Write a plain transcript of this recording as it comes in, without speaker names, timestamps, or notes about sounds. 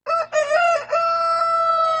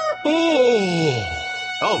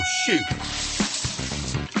Oh, shoot.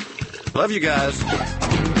 Love you guys.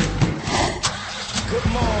 Good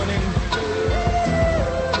morning.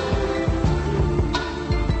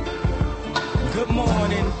 Good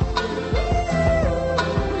morning.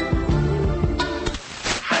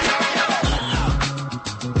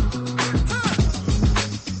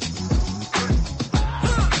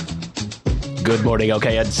 Good morning,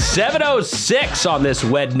 okay, at 7:06 on this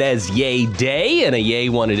Wednesday day, and a yay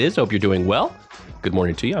one it is. Hope you're doing well. Good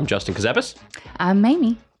morning to you. I'm Justin Kazepis. I'm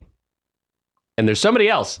Mamie. And there's somebody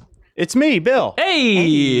else. It's me, Bill.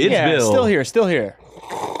 Hey, it's yeah, Bill. Still here.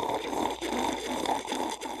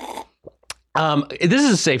 This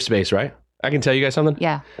is a safe space, right? I can tell you guys something?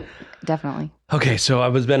 Yeah, definitely. Okay, so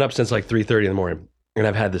I've been up since like 3:30 in the morning, and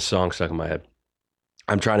I've had this song stuck in my head.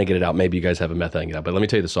 I'm trying to get it out. Maybe you guys have a method I can get out, but let me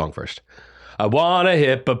tell you the song first. I want a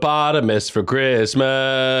hippopotamus for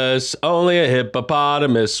Christmas. Only a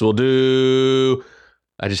hippopotamus will do.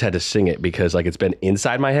 I just had to sing it because like it's been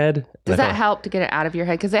inside my head. Does that help to get it out of your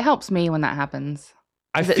head? Because it helps me when that happens.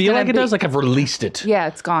 I Is it feel gonna like it be- does. Like I've released it. Yeah,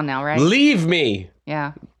 it's gone now, right? Leave me.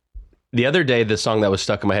 Yeah. The other day, the song that was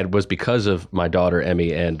stuck in my head was because of my daughter,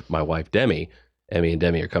 Emmy, and my wife, Demi. Emmy and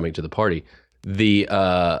Demi are coming to the party. This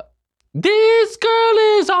girl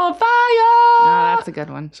is on fire. Oh, that's a good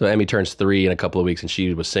one. So Emmy turns 3 in a couple of weeks, and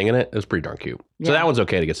she was singing it. It was pretty darn cute. So Yeah. that one's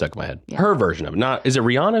okay to get stuck in my head. Yeah. Her version of it. Not is it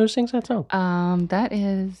Rihanna who sings that song?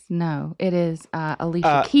 It is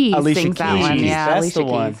Alicia Keys Alicia sings that Keys. one. Yeah, That's Alicia the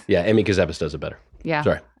one. Keys. Yeah, Emmy Kazepis does it better. Yeah.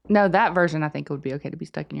 Sorry. No, that version I think would be okay to be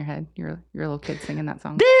stuck in your head. You're a little kid singing that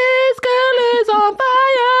song. This girl is on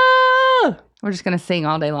fire. We're just gonna sing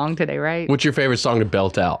all day long today, right? What's your favorite song to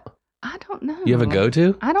belt out? I don't know. You have a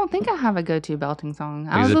go-to? I don't think I have a go-to belting song.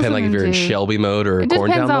 Does it depend like if you're in Shelby mode or It just Corntown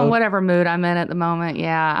depends on mode? whatever mood I'm in at the moment.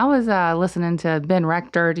 Yeah, I was listening to Ben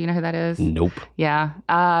Rector. Do you know who that is? Nope. Yeah,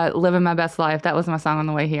 Living My Best Life. That was my song on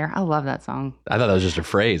the way here. I love that song. I thought that was just a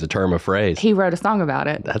phrase, a term of phrase. He wrote a song about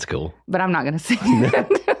it, That's cool. but I'm not going to sing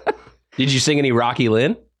it. Did you sing any Rocky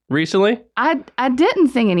Lynn recently? I didn't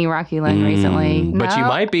sing any Rocky Lynn recently. But you No,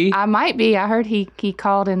 might be. I might be. I heard he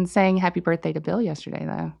called and sang Happy Birthday to Bill yesterday,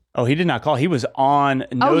 though. Oh, he did not call. He was on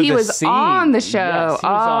Know he the was Scene. on the show. Yes, he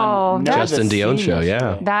was on Know Justin the Dion Scene show,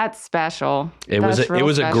 yesterday. yeah. That's special. It was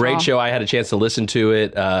a great show. I had a chance to listen to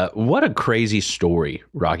it. What a crazy story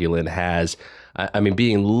Rocky Lynn has. I mean,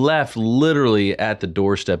 being left literally at the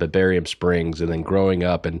doorstep at Barium Springs and then growing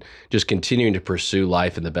up and just continuing to pursue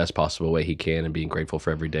life in the best possible way he can and being grateful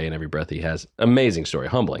for every day and every breath he has. Amazing story.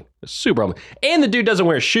 Humbling. Super humbling. And the dude doesn't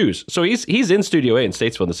wear shoes. So he's in Studio A in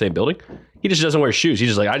Statesville in the same building. He just doesn't wear shoes. He's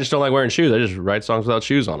just like, I just don't like wearing shoes. I just write songs without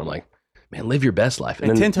shoes on. I'm like, man, live your best life.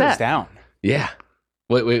 And 10 toes down. Yeah.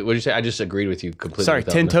 What did you say? I just agreed with you completely. Sorry,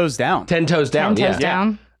 without 10 no- toes down. 10 toes down. 10 toes yeah.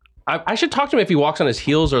 down. I should talk to him if he walks on his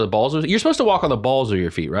heels or the balls. You're supposed to walk on the balls of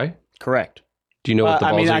your feet, right? Correct. Do you know what the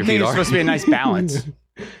balls of I your think feet it's are? supposed to be a nice balance.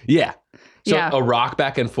 Yeah. So Yeah. a rock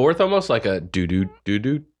back and forth almost like a doo-doo,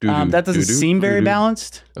 doo-doo, doo-doo. That doesn't doo-doo, seem very doo-doo.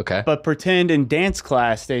 balanced. Okay. But pretend in dance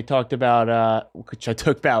class they talked about, which I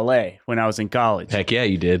took ballet when I was in college. Heck yeah,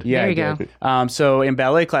 you did. Yeah, There I you go. did. So in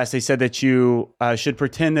ballet class, they said that you should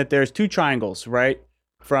pretend that there's 2 triangles, right?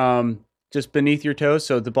 From just beneath your toes,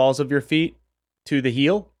 so the balls of your feet to the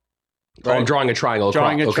heel. Oh, I'm drawing a triangle.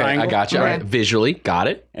 Drawing a okay, triangle. I got you. All Okay. right. Visually, got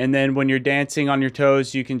it. And then when you're dancing on your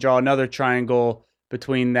toes, you can draw another triangle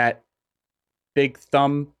between that big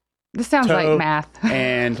thumb This sounds Toe. like math.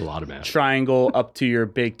 and A lot of math. triangle up to your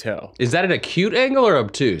big toe. Is that an acute angle or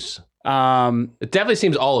obtuse? It definitely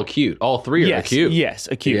seems all acute. All 3 are Yes, acute. yes,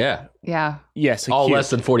 acute. Yeah. Yeah. Yes, acute. All less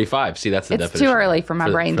than 45. See, that's the It's definition. too early for my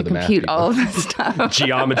brain to the math compute people. all of this stuff.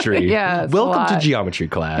 Geometry. Yeah, it's a Welcome to lot. geometry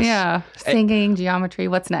class. Yeah. Singing, geometry.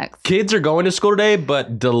 What's next? Kids are going to school today,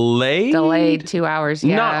 but delayed. Delayed 2 hours.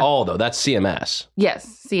 Yeah. Not all though. That's CMS.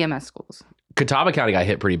 Yes. CMS schools. Catawba County got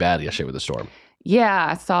hit pretty bad yesterday with the storm. Yeah,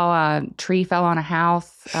 I saw a tree fell on a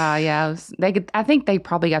house. I think they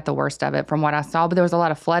probably got the worst of it from what I saw, but there was a lot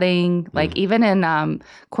of flooding. Like even in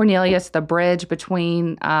Cornelius, the bridge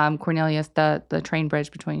between Cornelius, the train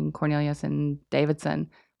bridge between Cornelius and Davidson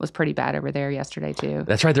was pretty bad over there yesterday too.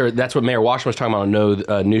 That's right. That's what Mayor Washington was talking about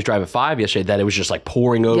on News Drive at 5 yesterday, that it was just like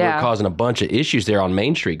pouring over, Yeah. causing a bunch of issues there on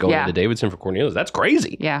Main Street going Yeah. into Davidson for Cornelius. That's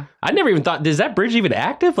crazy. Yeah, I never even thought, is that bridge even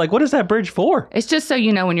active? Like, what is that bridge for? it's just so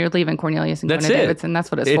you know when you're leaving Cornelius and That's going to it. Davidson, that's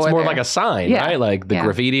what it's It's for. more there. like a sign, Yeah. right? Like the Yeah.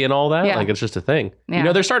 graffiti and all that. Yeah. Like it's just a thing. Yeah. You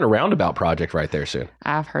know, they're starting a roundabout project right there soon.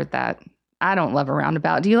 I've heard that. I don't love a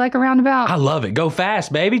roundabout. Do you like a roundabout? I love it. Go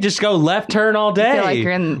fast, baby. Just go left turn all day. feel like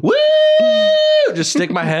you're in- Woo! Just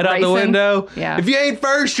stick my head out the Racing. window. Yeah. If you ain't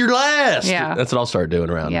first, you're last. Yeah. That's what I'll start doing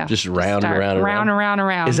around. Yeah. Just round and Start round and round.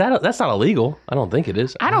 around. Is that's not illegal? I don't think it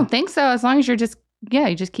is. I don't think so. As long as you're just yeah,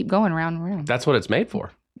 you just keep going round and round. That's what it's made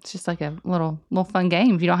for. It's just like a little fun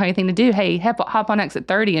game. If you don't have anything to do, hey, hop on exit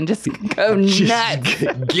 30 and just go nuts.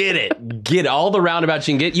 Get it. All the roundabouts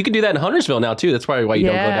you can get. You can do that in Huntersville now, too. That's probably why you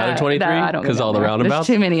don't go down to 23, because all the roundabouts.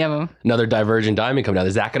 There's too many of them. Another divergent diamond coming down.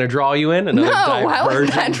 Is that going to draw you in? No, why would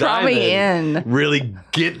that draw me in? Really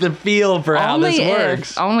get the feel for how this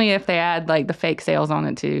works. Only if they add like the fake sales on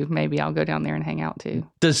it too. Maybe I'll go down there and hang out too.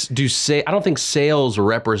 I don't think sales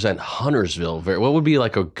represent Huntersville. What would be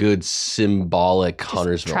like a good symbolic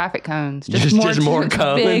Huntersville? Traffic cones. Just more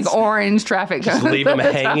cones. Big orange traffic cones. Just leave them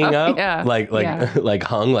hanging up, yeah. like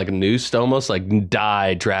hung, like noosed almost, like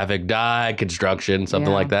traffic, construction,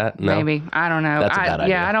 something like that. No? Maybe. I don't know. That's a bad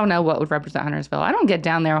idea. Yeah, I don't know what would represent Huntersville. I don't get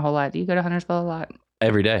down there a whole lot. Do you go to Huntersville a lot?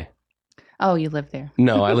 Every day. Oh, you live there.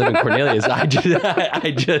 No, I live in Cornelius. I'm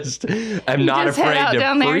not afraid to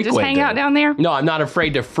down there, just hang out down there? No, I'm not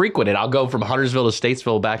afraid to frequent it. I'll go from Huntersville to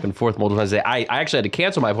Statesville back and forth multiple times a day. I actually had to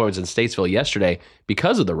cancel my appointments in Statesville yesterday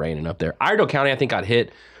because of the raining up there. Iredell County, I think, got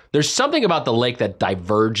hit. There's something about the lake that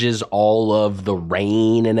diverges all of the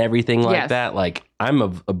rain and everything like that. Like, I'm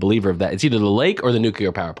a believer of that. It's either the lake or the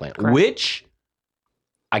nuclear power plant, which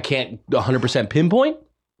I can't 100% pinpoint,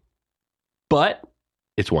 but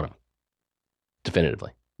it's one of them. Definitively.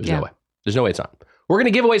 There's no way. There's no way it's not. We're going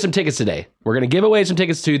to give away some tickets today. We're going to give away some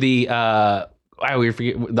tickets to the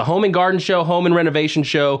the Home and Garden Show, Home and Renovation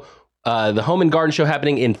Show. The Home and Garden Show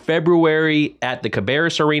happening in February at the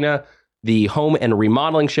Cabarrus Arena. The Home and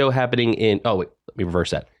Remodeling Show happening let me reverse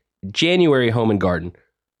that. January Home and Garden,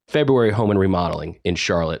 February Home and Remodeling in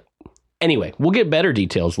Charlotte. Anyway, we'll get better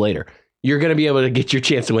details later. You're going to be able to get your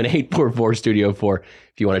chance to win 844 Studio 4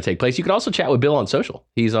 if you want to take place. You can also chat with Bill on social.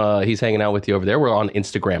 He's hanging out with you over there. We're on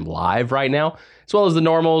Instagram Live right now, as well as the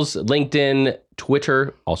normals, LinkedIn,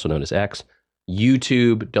 Twitter, also known as X,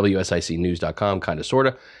 YouTube, WSICnews.com, kind of, sort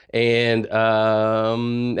of. And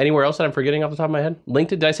anywhere else that I'm forgetting off the top of my head? LinkedIn.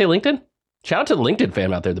 Did I say LinkedIn? Shout out to the LinkedIn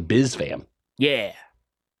fam out there, the Biz fam. Yeah.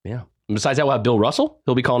 Yeah. And besides that, we'll have Bill Russell.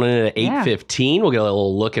 He'll be calling in at 8:15. We'll get a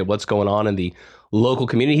little look at what's going on in the local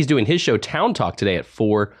community. He's doing his show Town Talk today at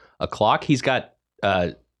 4 o'clock. He's got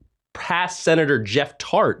past Senator Jeff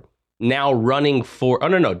Tart now running for... Oh,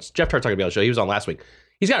 no. It's Jeff Tart's not going to be on the show. He was on last week.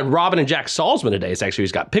 He's got Robin and Jack Salzman today. It's actually,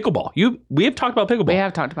 he's got pickleball. We have talked about pickleball. We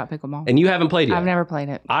have talked about pickleball. And you haven't played yet. I've never played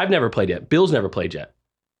it. I've never played yet. Bill's never played yet.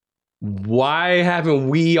 Why haven't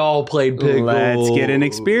we all played pickleball? Let's get an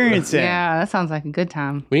experience in. Yeah, that sounds like a good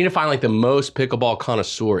time. We need to find like the most pickleball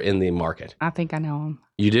connoisseur in the market. I think I know him.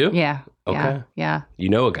 You do? Yeah. Okay. Yeah. You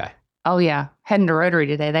know a guy. Oh, yeah. Heading to Rotary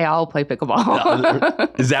today. They all play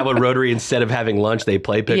pickleball. Is that what Rotary, instead of having lunch, they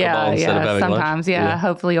play pickleball instead of having sometimes, lunch? yeah.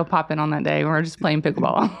 Hopefully you'll pop in on that day. We're just playing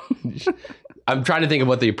pickleball. I'm trying to think of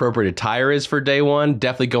what the appropriate attire is for day one.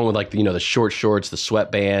 Definitely going with like, the short shorts, the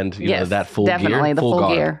sweatband, that full gear. Definitely the full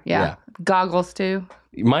gear. Gear. Yeah. Goggles too.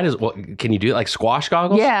 You might as well. Can you do it like squash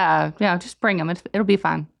goggles? Yeah. Just bring them. It'll be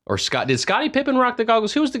fun. Or did Scottie Pippen rock the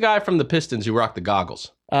goggles? Who was the guy from the Pistons who rocked the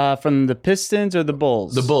goggles? From the Pistons or the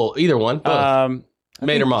Bulls? The Bull, either one. Both.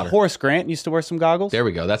 Made or modern. Horace Grant used to wear some goggles. There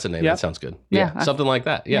we go. That's a name. Yep. That sounds good. Yeah. Something like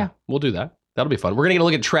that. Yeah. We'll do that. That'll be fun. We're going to get a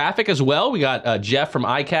look at traffic as well. We got Jeff from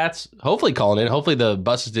iCats hopefully calling in. Hopefully the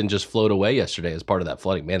buses didn't just float away yesterday as part of that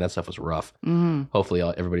flooding. Man, that stuff was rough. Mm-hmm. Hopefully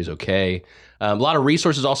everybody's okay. A lot of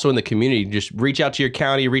resources also in the community. Just reach out to your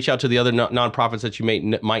county, reach out to the other nonprofits that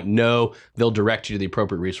you might know. They'll direct you to the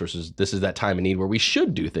appropriate resources. This is that time of need where we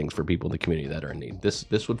should do things for people in the community that are in need.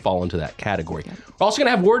 This would fall into that category. We're also going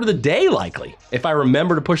to have word of the day, likely, if I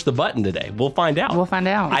remember to push the button today. We'll find out.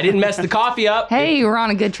 I didn't mess the coffee up. Hey, we're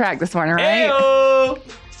on a good track this morning, right? Hey-o!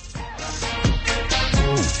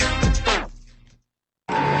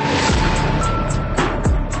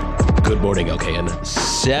 Good morning, LKN.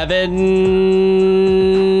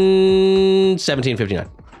 17:59.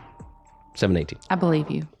 7:18. I believe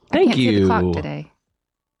you. Thank I can't see you. the clock today.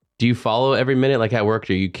 Do you follow every minute like at work? Or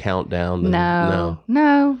do you count down? No.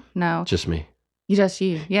 Just me. Just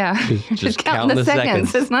you. Yeah. Just counting the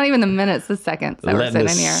seconds. It's not even the minutes, the seconds that we're Letting the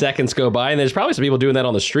sitting here. seconds go by. And there's probably some people doing that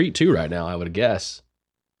on the street too right now, I would guess.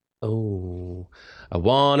 Oh, I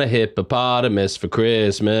want a hippopotamus for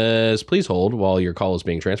Christmas. Please hold while your call is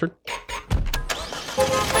being transferred.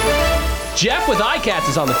 Jeff with iCats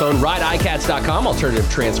is on the phone. RideICats.com, alternative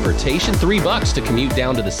transportation. $3 to commute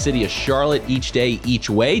down to the city of Charlotte each day, each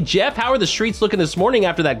way. Jeff, how are the streets looking this morning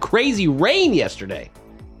after that crazy rain yesterday?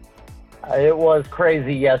 It was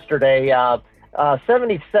crazy yesterday.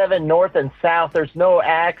 77 north and south. There's no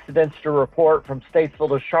accidents to report from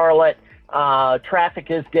Statesville to Charlotte. Traffic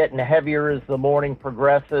is getting heavier as the morning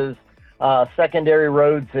progresses. Secondary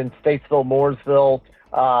roads in Statesville, Mooresville,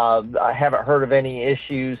 I haven't heard of any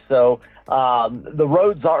issues. So the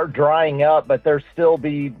roads are drying up, but there's still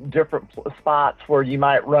be different spots where you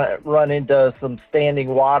might run into some standing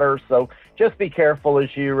water. So just be careful as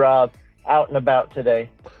you're out and about today.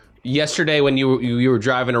 Yesterday, when you were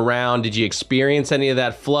driving around, did you experience any of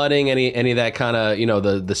that flooding, any of that kind of,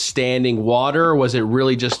 the standing water? Or was it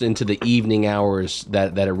really just into the evening hours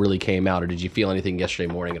that it really came out, or did you feel anything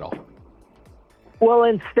yesterday morning at all? Well,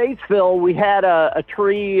 in Statesville, we had a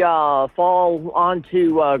tree fall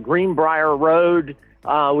onto Greenbrier Road.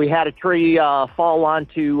 We had a tree fall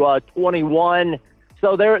onto 21.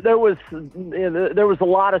 So there was a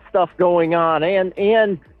lot of stuff going on, and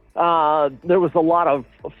there was a lot of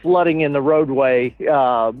flooding in the roadway.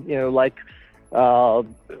 12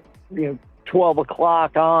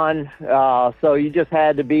 o'clock on. So you just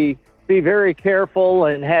had to be very careful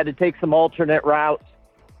and had to take some alternate routes.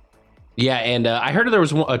 Yeah, and I heard there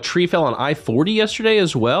was a tree fell on I-40 yesterday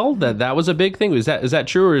as well. That was a big thing. Is that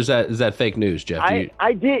true, or is that fake news, Jeff? I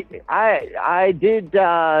did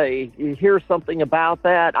hear something about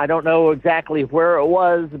that. I don't know exactly where it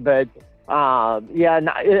was, but as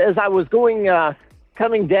I was coming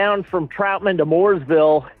down from Troutman to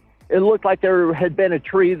Mooresville, it looked like there had been a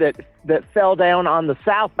tree that fell down on the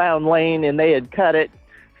southbound lane, and they had cut it.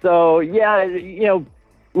 So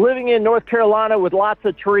living in North Carolina with lots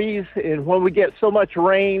of trees, and when we get so much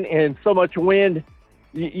rain and so much wind,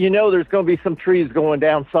 there's going to be some trees going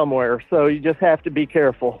down somewhere. So you just have to be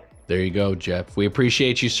careful. There you go, Jeff. We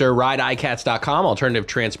appreciate you, sir. RideICats.com, alternative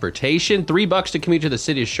transportation. $3 to commute to the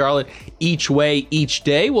city of Charlotte each way, each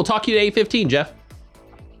day. We'll talk to you at 8:15, Jeff.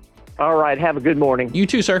 All right. Have a good morning. You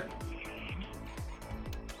too, sir.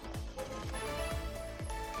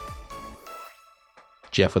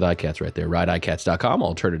 Jeff with iCats right there. RideICats.com,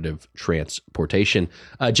 alternative transportation.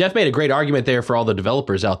 Jeff made a great argument there for all the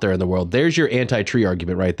developers out there in the world. There's your anti-tree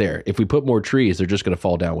argument right there. If we put more trees, they're just going to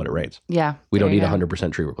fall down when it rains. Yeah. We don't need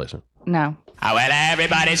 100% tree replacement. No. Oh, well,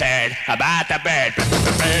 everybody's heard about the bird.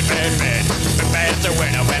 Bird. The bird's a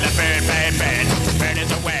winner. Well, a bird. Bird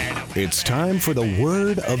is a winner. It's time for the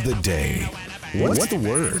word of the day. What's the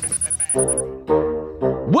word?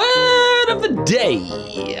 Word of the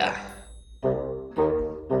day.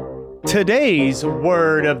 Today's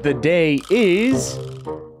word of the day is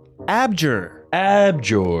abjure.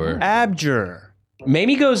 Abjure.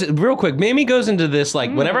 Mamie goes into this,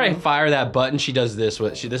 like, whenever I fire that button, she does this.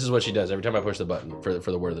 This is what she does every time I push the button for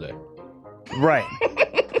the word of the day. Right.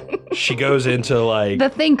 She goes into, like, The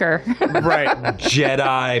thinker. Right.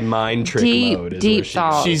 Jedi mind trick mode. Deep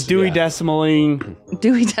thought. She's Dewey Decimaling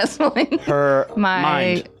Dewey Decimaling. her My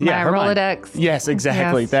mind. Yeah, her mind. Rolodex. Yes,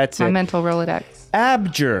 exactly. Yes, That's my it. mental Rolodex.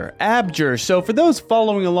 Abjure. So for those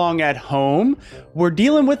following along at home, we're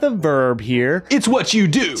dealing with a verb here. It's what you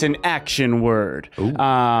do. It's an action word.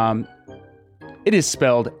 It is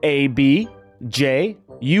spelled A-B-J-U-R-E.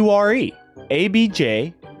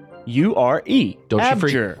 A-B-J-U-R-E.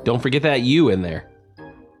 Don't forget that U in there.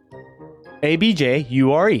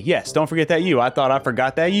 A-B-J-U-R-E. Yes, don't forget that U. I thought I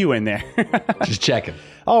forgot that U in there. Just checking.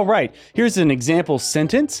 All right, here's an example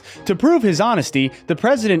sentence. To prove his honesty, the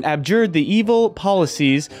president abjured the evil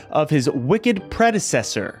policies of his wicked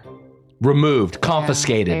predecessor. Removed,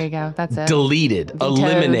 confiscated. There you go. That's it. Deleted, Vetoed.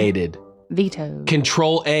 eliminated. Vetoed.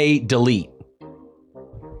 Control A, delete.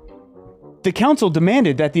 The council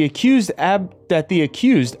demanded that the accused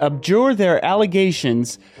abjure their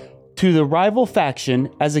allegations to the rival faction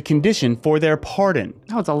as a condition for their pardon.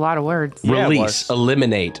 Oh, it's a lot of words. Yeah, it Release, was.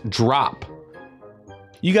 eliminate, drop.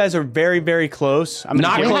 You guys are very, very close. I'm gonna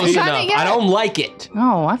Not give it to close you. enough. I don't like it.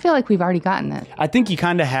 Oh, I feel like we've already gotten it. I think you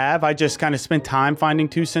kind of have. I just kind of spent time finding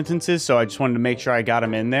two sentences, so I just wanted to make sure I got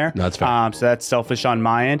them in there. No, that's fine. So that's selfish on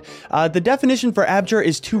my end. The definition for abjure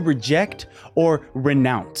is to reject or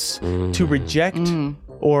renounce. To reject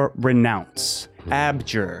or renounce.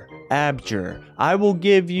 Abjure. I will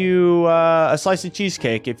give you a slice of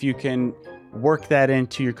cheesecake if you can work that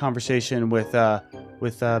into your conversation with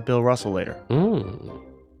Bill Russell later.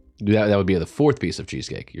 That would be the fourth piece of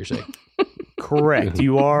cheesecake, you're saying. Correct.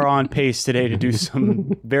 You are on pace today to do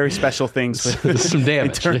some very special things with Some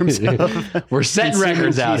damage. in terms of We're setting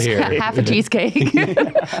records out here. Half a cheesecake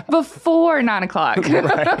before 9 o'clock.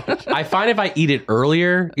 I find if I eat it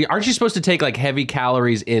earlier, aren't you supposed to take like heavy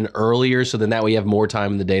calories in earlier so then that way you have more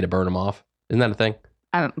time in the day to burn them off? Isn't that a thing?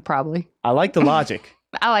 Probably. I like the logic.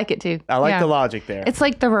 I like it too. I like Yeah. the logic there. It's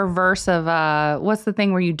like the reverse of what's the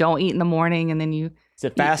thing where you don't eat in the morning and then you Is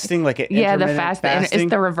it fasting? Like the intermittent fast. fasting? It's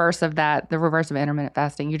the reverse of that. The reverse of intermittent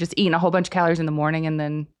fasting. You're just eating a whole bunch of calories in the morning and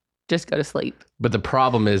then just go to sleep. But the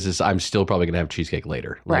problem is I'm still probably gonna have cheesecake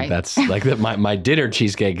later. Like Right. that's like my dinner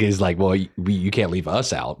cheesecake is like, well, you can't leave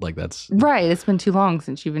us out. Like that's. Right. It's been too long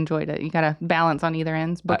since you've enjoyed it. You got to balance on either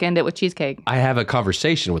ends. Bookend it with cheesecake. I have a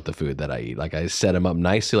conversation with the food that I eat. Like I set them up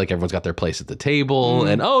nicely. Like everyone's got their place at the table,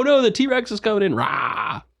 and oh no, the T-Rex is coming in.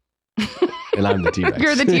 Rah! And I'm the T-Rex.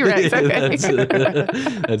 You're the T-Rex.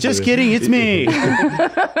 Okay. That's Just it. kidding, it's me.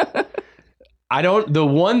 The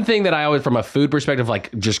one thing that I always, from a food perspective,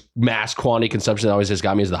 like just mass quantity consumption that always has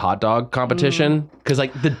got me is the hot dog competition. Because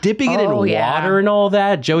like the dipping it in Oh, yeah. water and all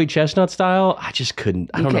that, Joey Chestnut style, I just couldn't.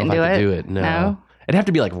 I don't know if couldn't I could do do it? it. No. No? It'd have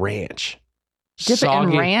to be like ranch. Dip it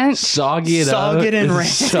in ranch? Soggy it Sog up. it in ranch.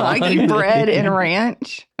 Soggy bread and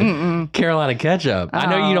ranch. Mm-mm. Carolina ketchup. I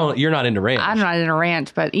know you don't. You're not into ranch. I'm not in a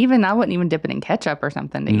ranch, but I wouldn't even dip it in ketchup or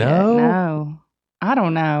something to eat No? it. No. I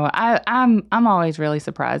don't know. I'm always really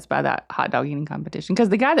surprised by that hot dog eating competition because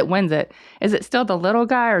the guy that wins it, is it still the little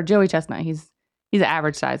guy or Joey Chestnut? He's an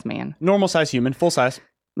average sized man, Normal size human, full size.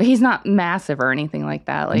 but he's not massive or anything like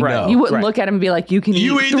that. Like Right. you wouldn't Right. look at him and be like, you can eat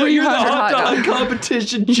 300 you're the hot dogs.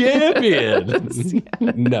 competition champion.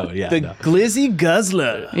 No, yeah, The no. Glizzy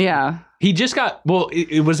Guzzler. Yeah. He just got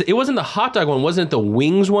it wasn't the hot dog one, wasn't it the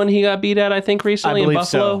wings one he got beat at, I think, I recently in believe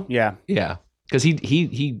Buffalo? so. Yeah. Yeah. Because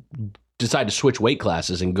he decided to switch weight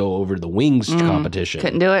classes and go over to the wings competition.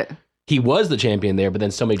 Couldn't do it. He was the champion there, but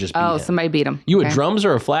then somebody just beat Oh, him. somebody beat him. You a Okay. drums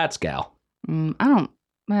or a flats gal? I don't.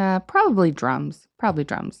 Probably drums. Probably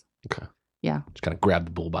drums. Okay. Yeah. Just kind of grab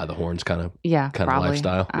the bull by the horns, kind of. Yeah. Kind of probably.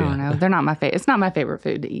 lifestyle? I don't Yeah. know. They're not my favorite. It's not my favorite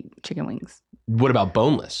food to eat. Chicken wings. What about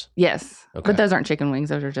boneless? Yes. Okay. But those aren't chicken wings.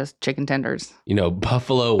 Those are just chicken tenders. You know,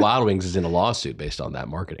 Buffalo Wild Wings is in a lawsuit based on that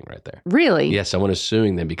marketing right there. Really? Yeah, someone is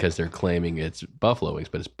suing them because they're claiming it's buffalo wings,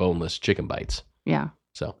 but it's boneless chicken bites. Yeah.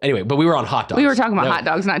 So anyway, but we were on hot dogs. We were talking about No, hot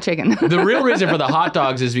dogs, not chicken. The real reason for the hot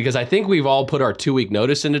dogs is because I think we've all put our 2-week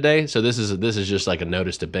notice in today. So this is just like a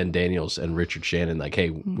notice to Ben Daniels and Richard Shannon, like, hey,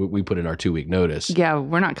 we put in our 2-week notice. Yeah,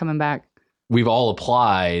 we're not coming back. We've all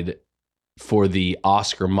applied for the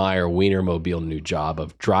Oscar Mayer Wienermobile new job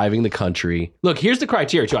of driving the country. Look, here's the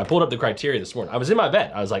criteria too. I pulled up the criteria this morning. I was in my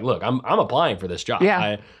bed. I was like, look, I'm applying for this job.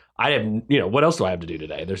 Yeah. I have, what else do I have to do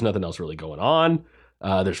today? There's nothing else really going on.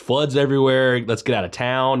 There's floods everywhere. Let's get out of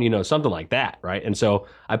town, something like that, right? And so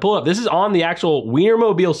I pull up. This is on the actual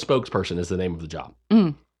Wienermobile spokesperson is the name of the job.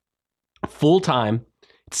 Mm. Full time.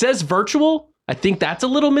 It says virtual. I think that's a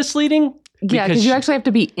little misleading. Yeah, because you actually have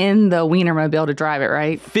to be in the Wienermobile to drive it,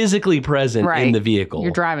 right? Physically present in Right. the vehicle. You're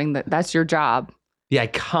driving. That's your job. The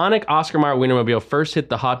iconic Oscar Mayer Wienermobile first hit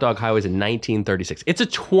the hot dog highways in 1936. It's a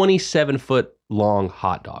 27-foot long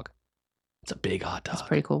hot dog. It's a big hot dog. That's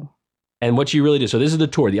pretty cool. And what you really do, so this is the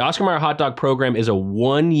tour. The Oscar Mayer Hot Dog Program is a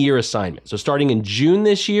 1-year assignment. So starting in June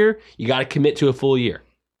this year, you got to commit to a full year.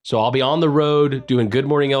 So I'll be on the road doing Good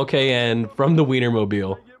Morning LKN from the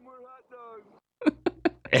Wienermobile.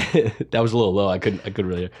 That was a little low. I couldn't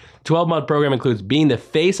really hear. 12-month program includes being the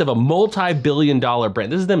face of a multi-billion-dollar brand.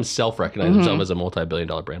 This is them self-recognizing themselves as a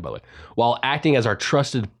multi-billion-dollar brand, by the way, while acting as our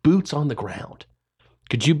trusted boots on the ground.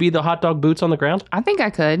 Could you be the hot dog boots on the ground? I think I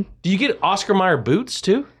could. Do you get Oscar Mayer boots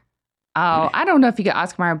too? Oh, I don't know if you get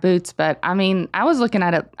Oscar Mayer boots, but I mean, I was looking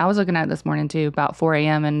at it this morning too, about 4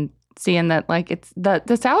 a.m. and seeing that like it's the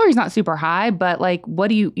salary's not super high, but like what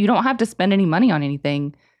do you don't have to spend any money on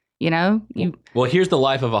anything, Well, here's the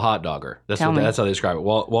life of a hot dogger. That's how they describe it.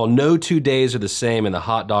 While no 2 days are the same in the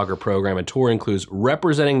hot dogger program, a tour includes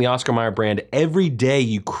representing the Oscar Mayer brand every day.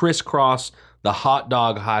 You crisscross the hot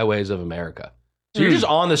dog highways of America. So you're just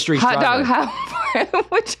on the streets. hot driving. dog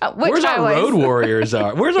which Where's our highways? road warriors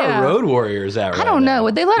are? Where's Yeah. our road warriors at? I right don't know. now?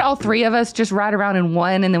 Would they let all three of us just ride around in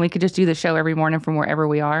one, and then we could just do the show every morning from wherever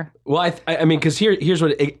we are? Well, I mean, because here's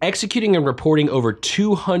what executing and reporting over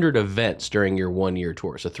 200 events during your 1-year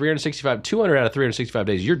tour. So 200 out of 365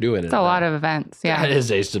 days, you're doing it. It's a lot of events. Yeah. That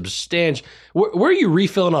is a substantial. Where are you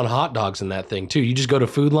refilling on hot dogs in that thing too? You just go to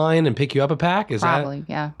Food Lion and pick you up a pack? Is Probably.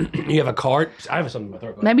 Yeah. that you have a cart? I have something in my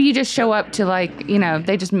throat. Go ahead. Maybe you just show up to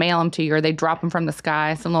they just mail them to you, or they drop them from the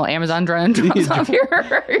sky. Some little Amazon drone drops off your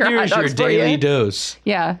hot Here's your dogs for daily you. dose.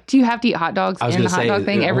 Yeah. Do you have to eat hot dogs I was in going the to hot say dog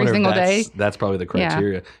thing I every wonder if single day? That's probably the Yeah.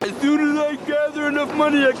 criteria. As soon as I gather enough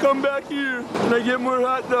money, I come back here and I get more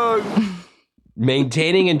hot dogs.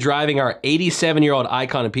 Maintaining and driving our 87-year-old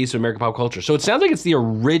icon and piece of American pop culture. So it sounds like it's the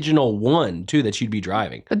original one too that you'd be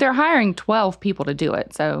driving. But they're hiring 12 people to do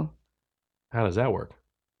it. So, How does that work?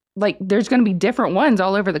 there's going to be different ones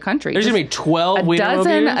all over the country. There's going to be 12 a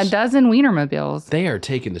dozen Wienermobiles. They are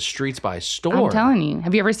taking the streets by storm. I'm telling you.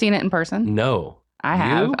 Have you ever seen it in person? No. I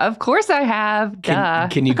have. You? Of course I have. Duh.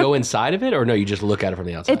 Can you go inside of it, or no? You just look at it from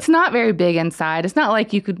the outside. It's not very big inside. It's not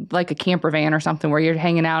like you could like a camper van or something where you're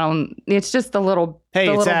hanging out on. It's just the little, Hey,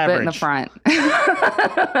 the it's little bit in the average. front.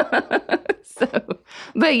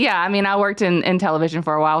 But yeah, I mean, I worked in television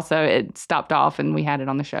for a while, so it stopped off, and we had it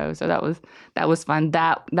on the show. So that was fun.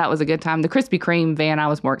 That was a good time. The Krispy Kreme van, I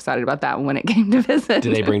was more excited about that one when it came to visit.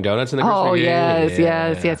 Did they bring donuts in the Krispy Oh Kreme? yes,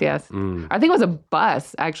 Yeah. yes. I think it was a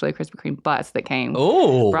bus, actually, a Krispy Kreme bus that came.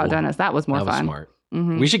 Oh, Brought donuts. That was more that was fun. smart.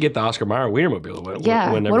 We should get the Oscar Mayer Wienermobile.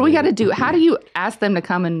 Yeah. whenever What do we they- got to do? How do you ask them to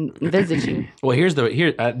come and visit you? Well,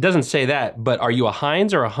 it doesn't say that, but are you a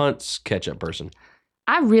Heinz or a Hunt's ketchup person?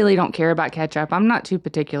 I really don't care about ketchup. I'm not too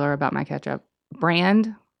particular about my ketchup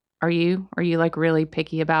brand. Are you? Are you like really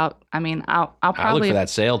picky about? I mean, I'll I probably. look for that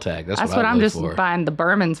sale tag. That's That's what what I I'm look just for. buying the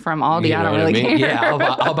Bermans from Aldi. You I know don't what really care. Yeah,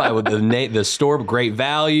 I'll buy with the store Great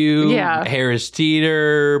Value. Yeah. Harris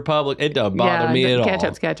Teeter, Public. It doesn't bother me the at all.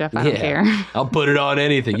 Ketchup's ketchup. I don't care. I'll put it on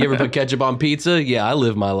anything. You ever put ketchup on pizza? Yeah, I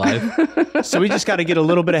live my life. So we just got to get a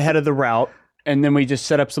little bit ahead of the route, and then we just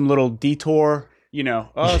set up some little detour.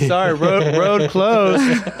 Oh, sorry, road closed.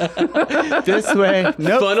 This way.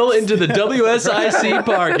 Nope. Funnel into the WSIC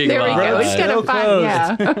parking There we lot. go. We just Still gotta find.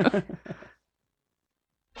 Yeah.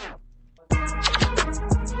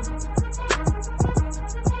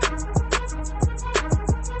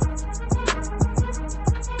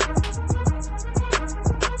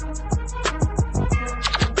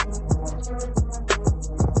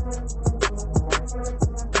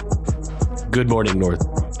 Good morning, North.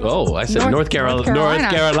 Oh, I said North North Carolina.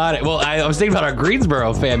 Carolina. Well, I was thinking about our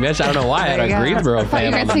Greensboro fam. Yes, I don't know why I had There you a go. Greensboro I thought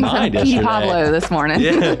you fam were on gonna my sing some mind Petey yesterday. Pablo this morning.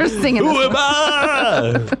 Yeah. They're singing Who this am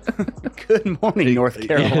I? Good morning, North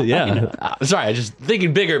Carolina. Yeah. Sorry, I just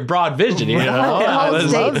thinking bigger, broad vision. You know? The I whole was-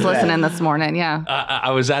 state's listening this morning. Yeah.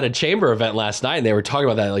 I was at a chamber event last night, and they were talking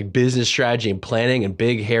about that, like business strategy and planning and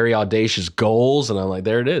big, hairy, audacious goals. And I'm like,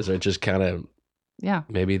 there it is. It just kind of, Yeah.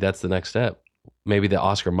 maybe that's the next step. Maybe the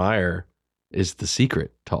Oscar Mayer is the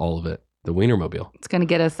secret to all of it. The Wienermobile. It's going to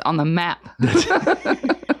get us on the map.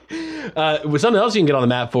 Something else you can get on the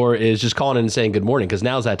map for is just calling in and saying good morning, because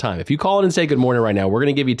now's that time. If you call in and say good morning right now, we're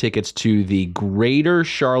going to give you tickets to the Greater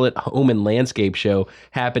Charlotte Home and Landscape Show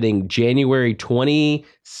happening January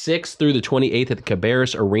 26th through the 28th at the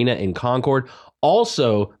Cabarrus Arena in Concord.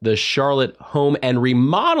 Also, the Charlotte Home and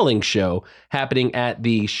Remodeling Show happening at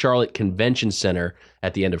the Charlotte Convention Center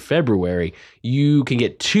at the end of February. You can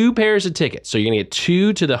get 2 pairs of tickets. So you're going to get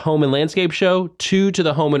 2 to the Home and Landscape Show, 2 to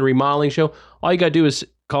the Home and Remodeling Show. All you got to do is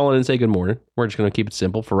call in and say good morning. We're just going to keep it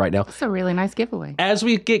simple for right now. It's a really nice giveaway. As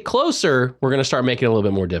we get closer, we're going to start making it a little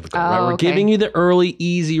bit more difficult. Right? We're okay. giving you the early,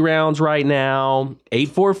 easy rounds right now.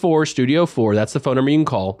 844-STUDIO-4. That's the phone number you can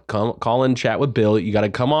call. Call in, chat with Bill. You got to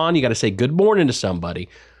come on. You got to say good morning to somebody.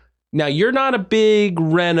 Now, you're not a big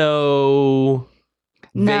reno...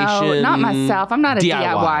 No, not myself. I'm not a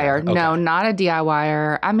DIYer. Okay. No, not a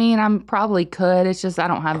DIYer. I mean, I'm probably could. It's just I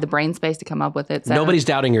don't have the brain space to come up with it. So Nobody's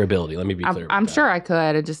doubting your ability. Let me be clear. I'm about sure I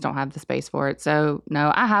could. I just don't have the space for it. So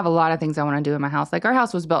no, I have a lot of things I want to do in my house. Like our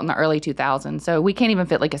house was built in the early 2000s, so we can't even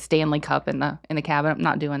fit like a Stanley cup in the cabinet. I'm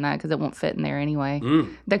not doing that because it won't fit in there anyway.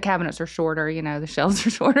 The cabinets are shorter. The shelves are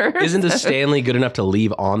shorter. that. Isn't the Stanley good enough to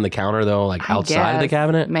leave on the counter though, like I outside of the guess,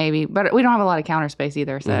 cabinet? Maybe, but we don't have a lot of counter space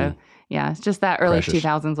either. So yeah, it's just that early Precious.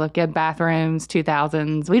 2000s look. Good bathrooms,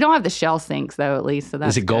 2000s. We don't have the shell sinks though, at least. So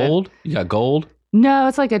that's Is it good. gold? You got gold? No,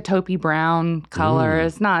 it's like a taupey brown color.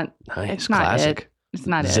 It's not. Nice, It's not classic. it. It's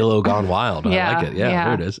not Zillow gone wild. it. I like it. Yeah,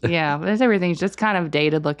 there it is. Yeah, but everything's just kind of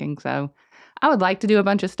dated looking. So I would like to do a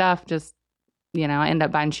bunch of stuff. Just I end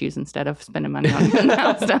up buying shoes instead of spending money on getting the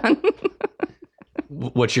house done.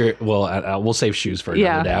 What's your? Well, we'll save shoes for another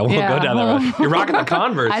Yeah, day. I won't yeah. go down that road. You're rocking the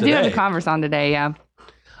Converse. I do have today. the Converse on today. Yeah.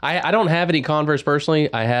 I don't have any Converse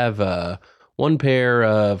personally. I have one pair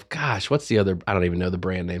of, gosh, what's the other? I don't even know the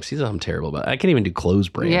brand name. See, I'm terrible about it. I can't even do clothes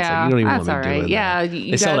brands. Yeah, Like, you don't even that's want me all right. doing Yeah, that. you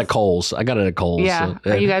They sell it guys- at Kohl's. I got it at Kohl's. Yeah.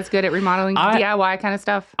 so, Are you guys good at remodeling I- DIY kind of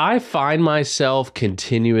stuff? I find myself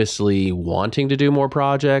continuously wanting to do more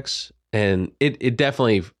projects, and it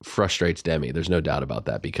definitely frustrates Demi. There's no doubt about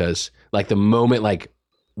that, because like the moment like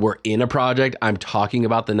we're in a project, I'm talking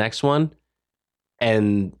about the next one,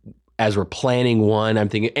 and as we're planning one, I'm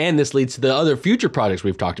thinking, and this leads to the other future projects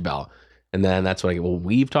we've talked about. And then that's when I get, well,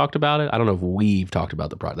 we've talked about it. I don't know if we've talked about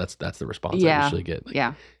the project. That's the response I Yeah. usually get.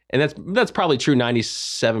 Yeah. And that's probably true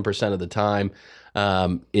 97% of the time.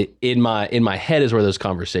 In my head is where those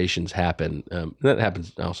conversations happen. That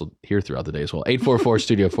happens also here throughout the day as well.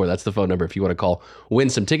 844-STUDIO-4. That's the phone number if you want to call. Win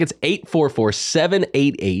some tickets.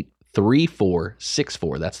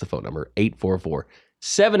 844-788-3464. That's the phone number.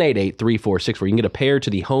 844-788-3464. You can get a pair to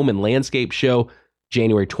the Home and Landscape Show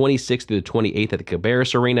January 26th through the 28th at the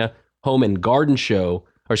Cabarrus Arena. Home and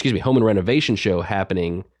renovation show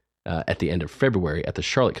happening at the end of February at the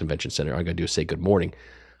Charlotte Convention Center. All I'm going to do is say good morning.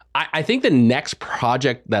 I think the next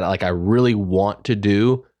project that I really want to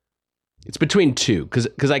do, it's between two,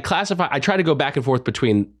 because I try to go back and forth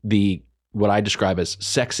between what I describe as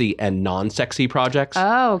sexy and non-sexy projects.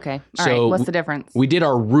 Oh, okay. All right. What's the difference? We did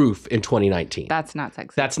our roof in 2019. That's not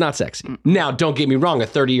sexy. That's not sexy. Now, don't get me wrong, a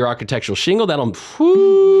 30-year architectural shingle, that'll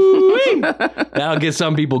get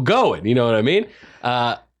some people going. You know what I mean?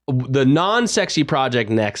 The non-sexy project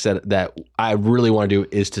next that I really want to do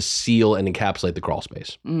is to seal and encapsulate the crawl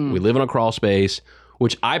space. We live in a crawl space,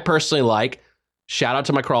 which I personally like. Shout out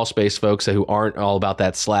to my crawl space folks who aren't all about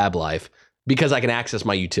that slab life, because I can access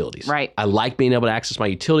my utilities. Right. I like being able to access my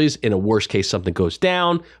utilities. In a worst case, something goes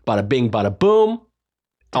down, bada bing, bada boom.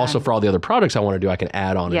 Also, for all the other products I want to do, I can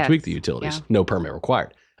add on and tweak the utilities. Yeah. No permit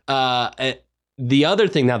required. The other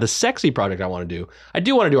thing, now the sexy project I want to do, I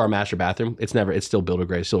do want to do our master bathroom. It's still builder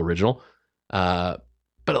grade, still original. But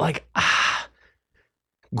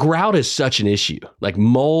grout is such an issue, like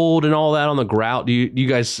mold and all that on the grout. Do you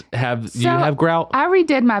guys have grout? I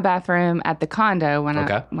redid my bathroom at the condo when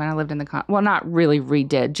I lived in the condo. Well, not really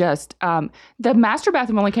redid, just the master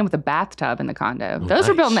bathroom only came with a bathtub in the condo. Those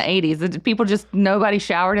were built in the 80s. Nobody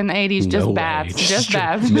showered in the 80s, just baths.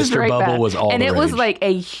 Mr. Bubble was all and the it rage. Was like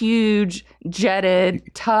a huge jetted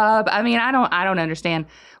tub. I mean, I don't understand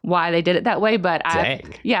why they did it that way, but I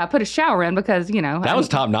put a shower in because, that was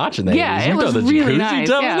top notch in the 80s. Yeah, it was really nice.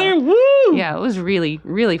 There? Woo! Yeah, it was really,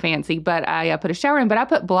 really fancy, but I put a shower in, but I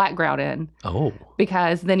put black grout in. Oh.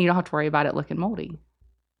 Because then you don't have to worry about it looking moldy.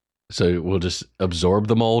 So we'll just absorb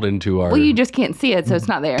the mold into our... Well, you just can't see it, so it's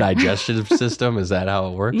not there. Digestive system? Is that how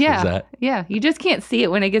it works? Yeah, yeah. You just can't see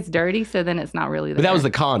it when it gets dirty, so then it's not really there. But that was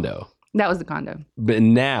the condo. That was the condo. But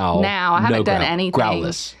now I haven't done anything.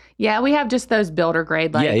 Groutless. Yeah, we have just those builder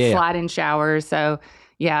grade, slide-in showers. So,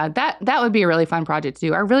 yeah, that would be a really fun project to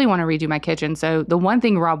do. I really want to redo my kitchen. So, the one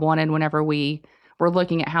thing Rob wanted whenever we were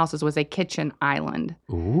looking at houses was a kitchen island.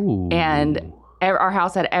 Ooh. And our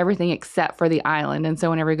house had everything except for the island. And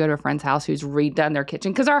so, whenever we go to a friend's house who's redone their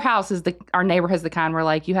kitchen, because our neighborhood is the kind where,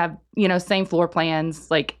 like, you have, same floor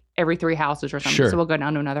plans, like, every 3 houses or something. Sure. So we'll go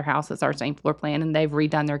down to another house that's our same floor plan, and they've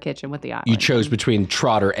redone their kitchen with the island. You chose between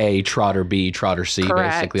Trotter A, Trotter B, Trotter C,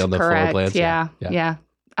 basically on the floor plans. Yeah.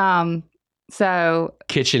 So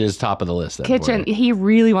kitchen is top of the list. He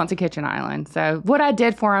really wants a kitchen island. So what I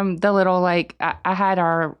did for him, the little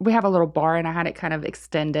we have a little bar, and I had it kind of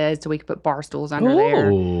extended so we could put bar stools under there.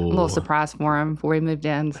 A little surprise for him before he moved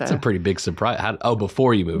in. So that's a pretty big surprise.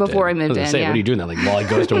 Before you moved Before in. he moved in. What are you doing now? Like while he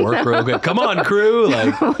goes to work real quick. Come on, crew.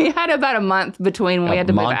 Like we had about a month between when we had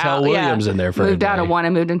to move out. Montel Williams in there for moved out of one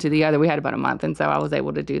and moved into the other. We had about a month, and so I was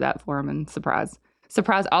able to do that for him and surprise.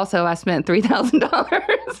 Also, I spent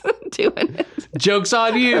 $3,000 doing it. Joke's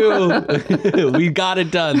on you. We got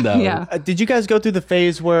it done, though. Yeah. Did you guys go through the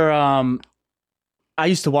phase where I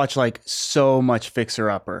used to watch like so much Fixer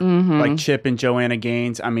Upper, like Chip and Joanna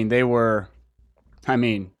Gaines? I mean, they were,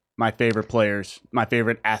 my favorite players, my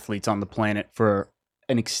favorite athletes on the planet for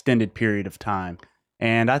an extended period of time.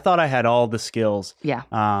 And I thought I had all the skills. Yeah.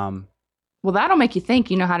 Well, that'll make you think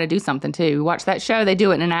you know how to do something, too. Watch that show. They do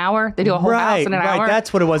it in an hour. They do a whole house in an hour. Right,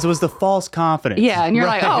 that's what it was. It was the false confidence. Yeah, and you're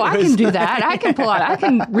like, oh, I can do that. I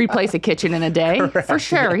can replace a kitchen in a day. Right. For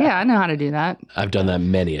sure. Yeah, I know how to do that. I've done that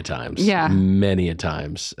many a times. Yeah. Many a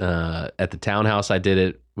times. At the townhouse, I did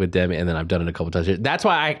it with Demi, and then I've done it a couple times. That's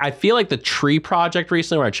why I feel like the tree project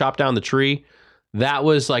recently, where I chopped down the tree, that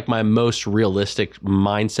was like my most realistic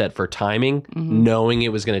mindset for timing, knowing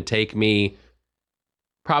it was going to take me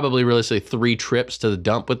probably realistically 3 trips to the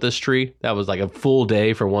dump with this tree. That was like a full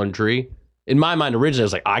day for one tree. In my mind, originally, I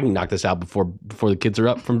was like, I can knock this out before the kids are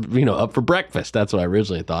up for breakfast. That's what I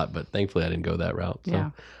originally thought, but thankfully I didn't go that route. So.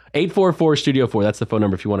 Yeah. 844-STUDIO-4, that's the phone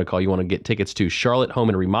number if you want to call. You want to get tickets to Charlotte Home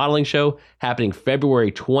and Remodeling Show happening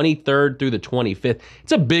February 23rd through the 25th.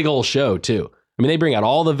 It's a big old show, too. I mean, they bring out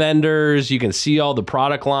all the vendors. You can see all the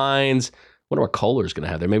product lines. Wonder what Kohler's going to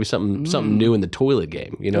have there. Maybe something new in the toilet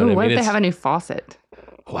game. You know what I mean? What if they have a new faucet?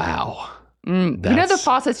 Wow. You know the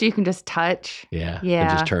faucets you can just touch? Yeah. It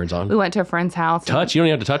just turns on. We went to a friend's house. Touch? You don't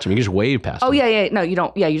even have to touch them. You can just wave past them. Oh, yeah. No, you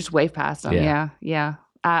don't. Yeah, you just wave past them. Yeah.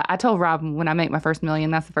 I told Rob when I make my first $1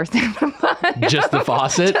 million, that's the first thing I'm going to buy. Just the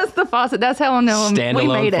faucet? Just the faucet. That's how I'll know we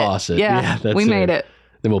made it. Faucet. Yeah, we made it.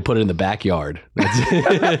 Then we'll put it in the backyard.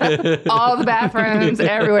 All the bathrooms,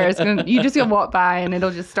 everywhere. You just gonna walk by and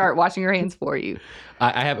it'll just start washing your hands for you.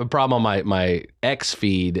 I have a problem on my X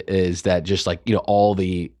feed is that just like, all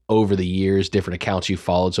the over the years different accounts you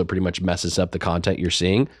followed, so it pretty much messes up the content you're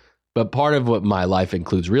seeing. but part of what my life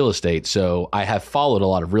includes real estate. So I have followed a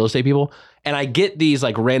lot of real estate people, and I get these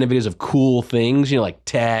like random videos of cool things, like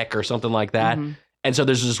tech or something like that. And so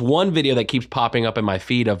there's this one video that keeps popping up in my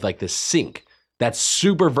feed of like this sink that's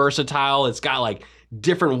super versatile. It's got like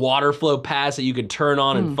different water flow paths that you can turn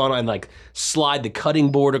on and funnel and like slide the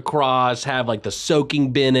cutting board across, have like the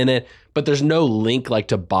soaking bin in it, but there's no link like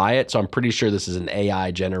to buy it. So I'm pretty sure this is an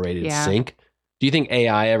AI generated sink. Do you think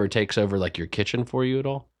AI ever takes over like your kitchen for you at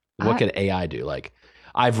all? What can AI do? Like,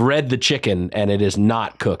 I've read the chicken and it is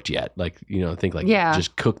not cooked yet. Like, think like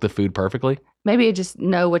just cook the food perfectly. Maybe you just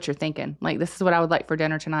know what you're thinking. Like, this is what I would like for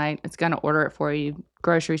dinner tonight. It's going to order it for you,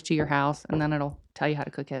 groceries to your house, and then it'll tell you how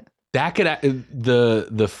to cook it. That could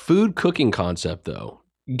the food cooking concept though.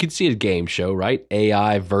 You could see a game show, right?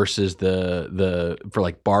 AI versus the for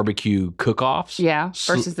like barbecue cook-offs. Yeah,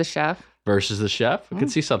 versus the chef. Versus the chef. I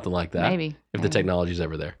could see something like that. Maybe. If the technology's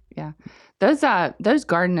ever there. Yeah. Those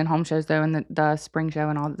garden and home shows though, and the spring show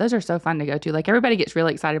and all, those are so fun to go to. Like, everybody gets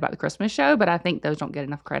really excited about the Christmas show, but I think those don't get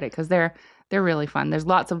enough credit because they're really fun. There's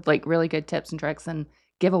lots of like really good tips and tricks and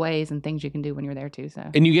giveaways and things you can do when you're there too.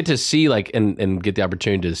 So, and you get to see like and get the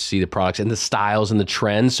opportunity to see the products and the styles and the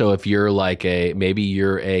trends. So if you're like maybe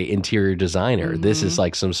you're a interior designer, this is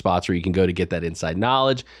like some spots where you can go to get that inside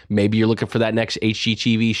knowledge. Maybe you're looking for that next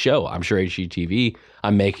HGTV show. I'm sure HGTV,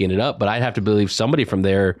 I'm making it up, but I'd have to believe somebody from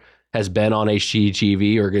there has been on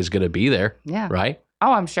HGTV or is going to be there. Yeah. Right?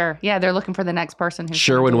 Oh, I'm sure. Yeah, they're looking for the next person who's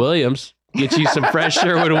Sherwin-Williams. Get you some fresh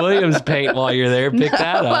Sherwin-Williams paint while you're there. Pick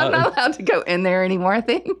that up. I'm not allowed to go in there anymore, I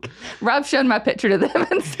think. Rob showed my picture to them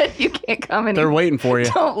and said, you can't come in. They're waiting for you.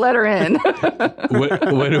 Don't let her in.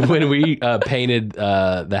 when we painted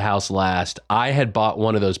the house last, I had bought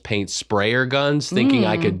one of those paint sprayer guns thinking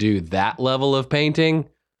I could do that level of painting.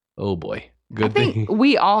 Oh, boy. Good thing. I think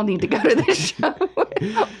we all need to go to this show,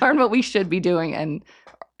 learn what we should be doing and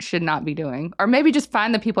should not be doing, or maybe just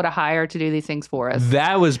find the people to hire to do these things for us.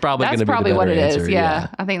 That was probably going to be the better what it answer, is. Yeah,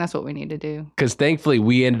 I think that's what we need to do. Because thankfully,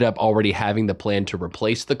 we ended up already having the plan to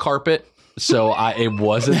replace the carpet. So it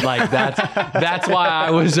wasn't like that's why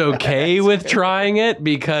I was okay with trying it,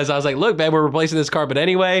 because I was like, look, babe, we're replacing this carpet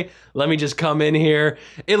anyway. Let me just come in here.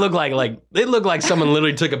 It looked like someone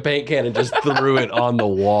literally took a paint can and just threw it on the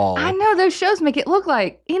wall. I know, those shows make it look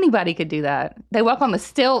like anybody could do that. They walk on the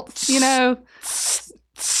stilts,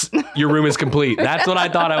 Your room is complete. That's what I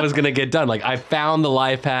thought I was going to get done. Like, I found the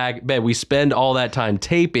life hack. Babe, we spend all that time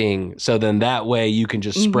taping, so then that way you can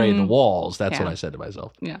just spray the walls. That's what I said to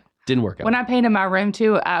myself. Yeah. Didn't work out. When I painted my room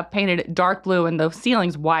too, I painted it dark blue and the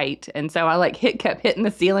ceiling's white. And so I kept hitting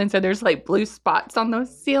the ceiling. So there's like blue spots on the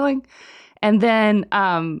ceiling. And then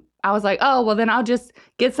I was like, oh, well then I'll just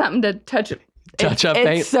get something to touch it. Touch up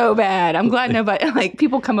paint. It's so bad. I'm glad nobody,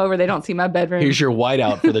 people come over, they don't see my bedroom. Here's your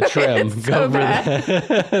whiteout for the trim. It's Go so for bad.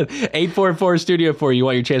 that. 844 Studio 4. You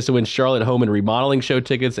want your chance to win Charlotte Home and Remodeling Show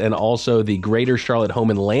tickets and also the Greater Charlotte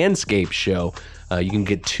Home and Landscape Show. You can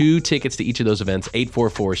get 2 tickets to each of those events.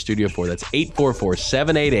 844 Studio 4. That's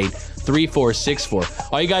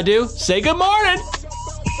 844-788-3464. All you got to do, say good morning.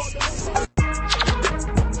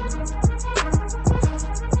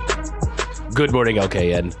 Good morning,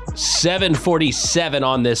 LKN. 7:47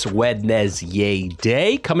 on this Wednesday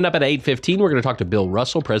day. Coming up at 8:15, we're going to talk to Bill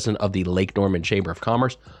Russell, president of the Lake Norman Chamber of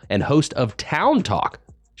Commerce and host of Town Talk,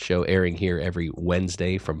 show airing here every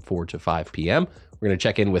Wednesday from 4 to 5 p.m. We're going to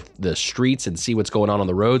check in with the streets and see what's going on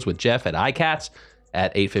the roads with Jeff at iCats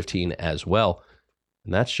at 8:15 as well.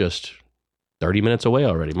 And that's just 30 minutes away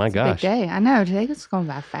already. My gosh. Big day. I know. Today it's going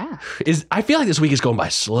by fast. I feel like this week is going by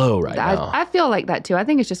slow now. I feel like that too. I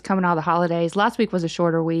think it's just coming out of the holidays. Last week was a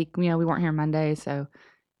shorter week. We weren't here Monday, so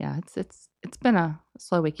yeah, it's been a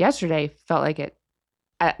slow week. Yesterday felt like it.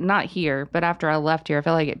 Not here, but after I left here, I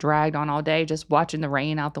felt like it dragged on all day. Just watching the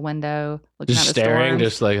rain out the window, looking just at the staring, storms.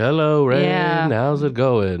 just like, hello, rain. Yeah. How's it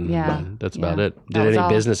going? Yeah. And that's about it. That Did was any all.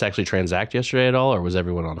 business actually transact yesterday at all, or was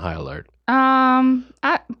everyone on high alert?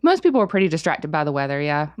 Most people were pretty distracted by the weather.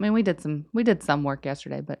 Yeah, I mean, we did some work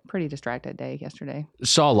yesterday, but pretty distracted day yesterday.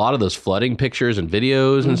 Saw a lot of those flooding pictures and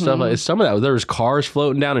videos and stuff. Like some of that, there was cars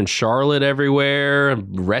floating down in Charlotte everywhere,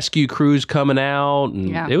 rescue crews coming out,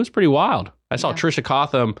 and it was pretty wild. I saw Trisha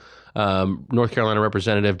Cotham, North Carolina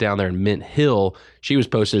representative down there in Mint Hill. She was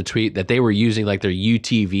posted a tweet that they were using like their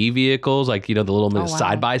UTV vehicles, like, the little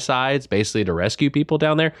side-by-sides, basically to rescue people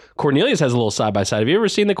down there. Cornelius has a little side-by-side. Have you ever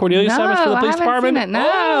seen the Cornelius side-by-side for the police department? Seen it,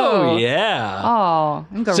 no. Oh, yeah. Oh,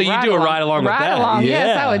 So you do a ride along with that?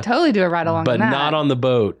 Yes, I would totally do a ride along but with that. not on the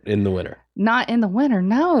boat in the winter. Not in the winter,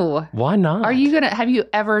 no. Why not? Have you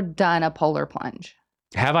ever done a polar plunge?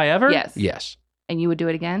 Have I ever? Yes. Yes. And you would do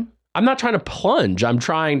it again? I'm not trying to plunge. I'm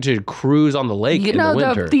trying to cruise on the lake in the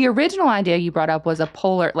winter. The original idea you brought up was a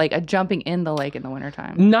polar, like a jumping in the lake in the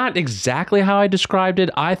wintertime. Not exactly how I described it.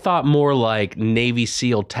 I thought more like Navy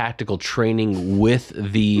SEAL tactical training with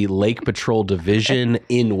the Lake Patrol Division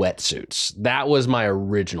in wetsuits. That was my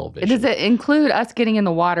original vision. Does it include us getting in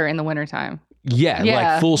the water in the wintertime? Yeah,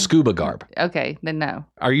 like full scuba garb. Okay, then no.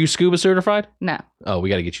 Are you scuba certified? No. Oh, we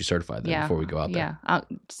got to get you certified then before we go out there. Yeah,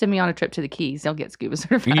 send me on a trip to the Keys. I'll get scuba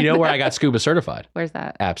certified. You know where I got scuba certified? Where's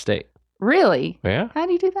that? App State. Really? Yeah. How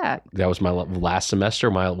do you do that? That was my last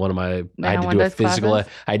semester. I had to One do of a those physical.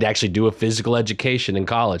 classes? I had to actually do a physical education in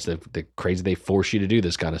college. The crazy they force you to do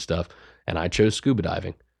this kind of stuff, and I chose scuba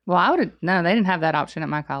diving. Well, I would have. No, they didn't have that option at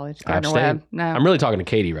my college. App Gardner State. Webb. No. I'm really talking to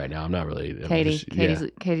Katie right now. I'm not really.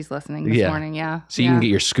 Katie's listening this morning. Yeah. So you can get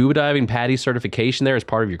your scuba diving PADI certification there as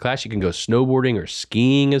part of your class. You can go snowboarding or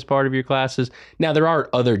skiing as part of your classes. Now there are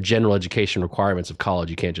other general education requirements of college.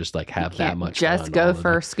 You can't just like have that much. Just fun go all the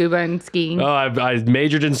for time. scuba and skiing. Oh, I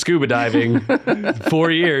majored in scuba diving.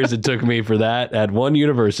 4 years it took me for that at one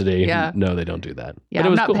university. Yeah. No, they don't do that. Yeah, But it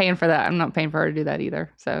I'm was not cool. paying for that. I'm not paying for her to do that either.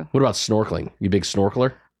 So What about snorkeling? You a big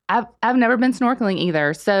snorkeler? I've never been snorkeling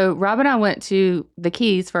either. So Rob and I went to the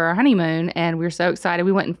Keys for our honeymoon, and we were so excited.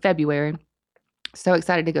 We went in February. So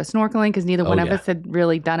excited to go snorkeling because neither one of us had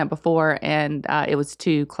really done it before, and it was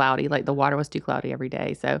too cloudy. Like the water was too cloudy every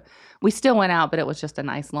day. So we still went out, but it was just a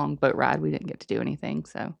nice long boat ride. We didn't get to do anything.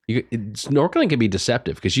 So Snorkeling can be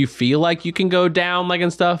deceptive because you feel like you can go down like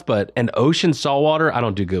and stuff, but an ocean saltwater, I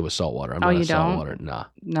don't do good with saltwater. I'm not you a don't? saltwater. Nah.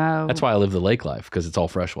 no. That's why I live the lake life because it's all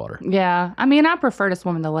freshwater. Yeah. I mean, I prefer to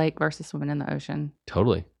swim in the lake versus swimming in the ocean.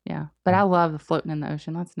 Totally. Yeah. But I love the floating in the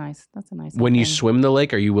ocean. That's nice. That's a nice When you thing. swim in the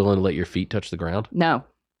lake, are you willing to let your feet touch the ground? No.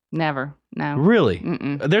 Never. No. Really?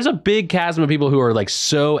 Mm-mm. There's a big chasm of people who are like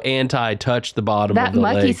so anti-touch the bottom That of the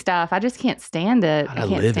mucky lake. stuff, I just can't stand it. God, I I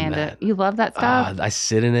can't live in stand that. it. You love that stuff? I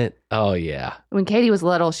sit in it. Oh yeah. When Katie was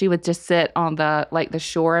little, she would just sit on the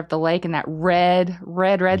shore of the lake in that red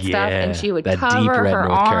stuff, and she would that deep cover red her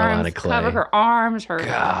North Carolina arms, clay. cover her arms. Her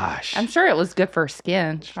Gosh. I'm sure it was good for her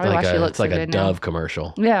skin. Probably why she looks It's so like a good now. Dove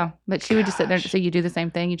commercial. Yeah, but she would just sit there. So you do the same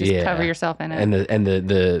thing. You just cover yourself in it. And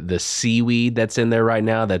the seaweed that's in there right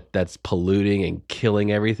now that's polluting and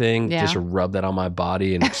killing everything. Yeah. Just rub that on my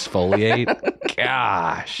body and exfoliate.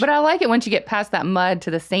 Gosh. But I like it once you get past that mud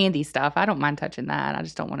to the sandy stuff. I don't mind touching that. I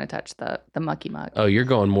just don't want to touch the mucky muck. Oh, you're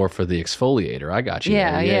going more for the exfoliator. I got you.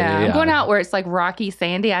 Yeah, there. yeah. I'm going out where it's like rocky,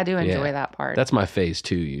 sandy. I do enjoy Yeah. that part. That's my phase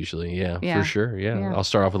 2 usually. Yeah, Yeah. for sure. Yeah. Yeah. I'll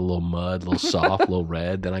start off with a little mud, a little soft, a little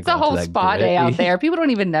red. Then I it's go a into whole that spa day grit. out there. People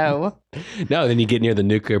don't even know. No, then you get near the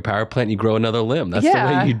nuclear power plant and you grow another limb. That's the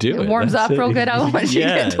way you do it. It warms That's up real good out once you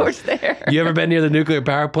Yes. get towards there. You ever been near the nuclear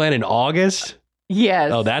power plant in August?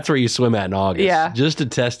 Yes. Oh, that's where you swim at in August. Yeah. Just to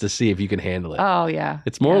test to see if you can handle it. Oh, yeah.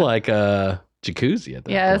 It's more Yeah. like a jacuzzi at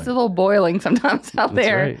that Yeah, point. it's a little boiling sometimes out That's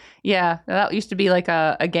there. right. Yeah, that used to be like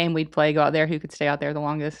a game we'd play. Go out there, who could stay out there the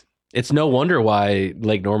longest. It's no wonder why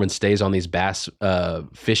Lake Norman stays on these bass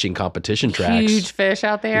fishing competition tracks. Huge fish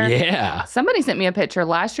out there. Yeah. Somebody sent me a picture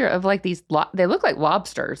last year of like these. They look like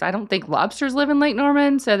lobsters. I don't think lobsters live in Lake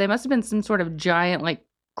Norman, so they must have been some sort of giant like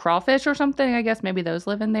crawfish or something. I guess maybe those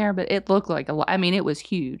live in there, but it looked like I mean, it was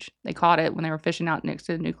huge. They caught it when they were fishing out next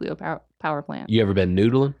to the nuclear power plant. You ever been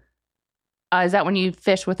noodling? Is that when you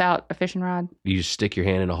fish without a fishing rod? You just stick your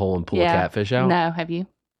hand in a hole and pull Yeah. a catfish out? No, have you?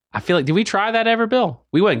 I feel like, did we try that ever, Bill?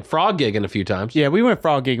 We went frog gigging a few times. Yeah, we went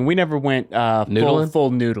frog gigging. We never went Noodling?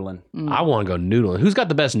 full noodling. I want to go noodling. Who's got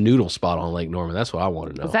the best noodle spot on Lake Norman? That's what I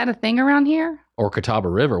want to know. Is that a thing around here? Or Catawba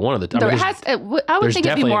River, one of the. I, mean, I would there's think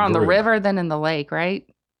it'd be definitely more a on the group. river than in the lake, right?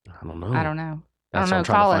 I don't know. I don't know. That's I what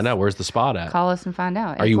don't I'm know. trying to find out. Where's the spot at? Call us and find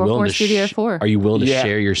out. Are you willing to Studio sh- 4. Are you willing to Yeah.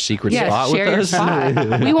 share your secret Yes, spot share with your us?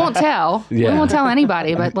 spot. We won't tell. Yeah. We won't tell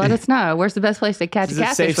anybody, but let us know. Where's the best place to catch This a is a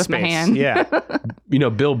catfish safe with my space. hand? Yeah. You know,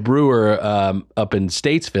 Bill Brewer up in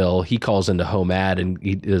Statesville, he calls into Home Ad and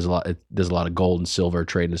he does a lot of gold and silver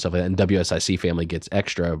trading and stuff like that. And WSIC family gets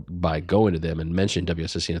extra by going to them and mentioning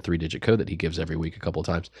WSIC in a 3-digit code that he gives every week a couple of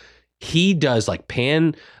times. He does like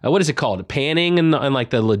what is it called? Panning and like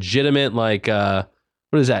the legitimate like what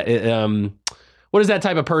is that? What is that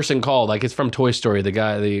type of person called? Like it's from Toy Story. The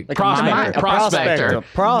guy, the Like prospector. a prospector.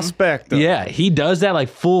 Prospector. Yeah, he does that like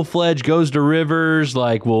full fledged. Goes to rivers.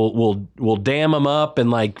 Like we'll dam them up and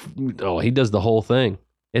like he does the whole thing.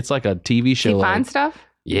 It's like a TV show. Does he like, find stuff?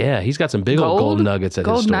 yeah, he's got some big old gold nuggets at his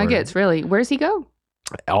Gold store. nuggets, really. Where's he go?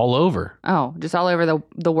 All over. Oh, just all over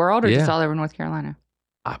the world or just Yeah. all over North Carolina?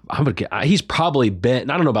 He's probably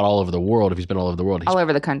been, I don't know about all over the world, if he's been all over the world. All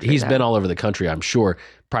over the country. He's though. been all over the country, I'm sure.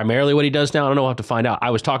 Primarily what he does now, I don't know, I'll have to find out.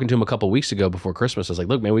 I was talking to him a couple weeks ago before Christmas. I was like,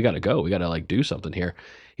 look, man, we got to go. We got to like do something here.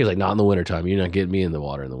 He was like, not in the wintertime. You're not getting me in the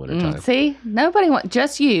water in the wintertime. See, nobody wants,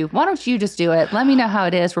 just you. Why don't you just do it? Let me know how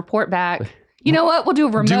it is. Report back. You know what? We'll do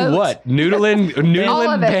a remote. Do what? Noodling? All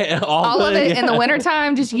of it. All of it in the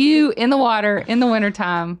wintertime. Just you in the water in the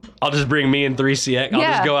wintertime. I'll just bring me and 3CX. I'll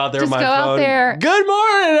just go out there with my phone. Out there. Good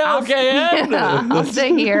morning, LKM. I'll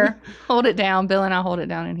stay here. Hold it down. Bill and I'll hold it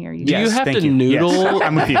down in here. Do you have to noodle? Yes,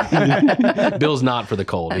 I'm with you. Bill's not for the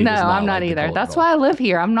cold. He No, does I'm not like the either. cold That's at all. why I live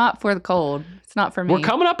here. I'm not for the cold. It's not for me. We're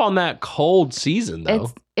coming up on that cold season,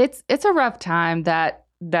 though. It's a rough time, that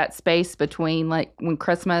space between like when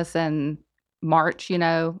Christmas and March, and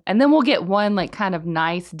then we'll get one like kind of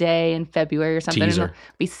nice day in February or something. Teaser. It'll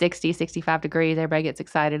be 60, 65 degrees. Everybody gets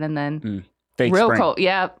excited, and then Fake real spring. cold.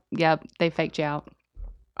 Yep. They faked you out.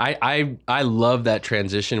 I love that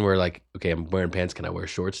transition where like, okay, I'm wearing pants. Can I wear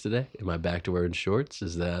shorts today? Am I back to wearing shorts?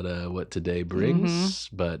 Is that what today brings?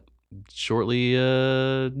 But shortly,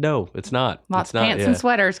 no, it's not. Lots it's of not, pants and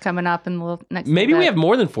sweaters coming up in the next. Maybe we bit. have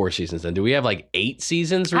more than 4 seasons then. Do we have like 8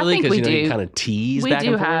 seasons really? I think we you do. kind of tease We back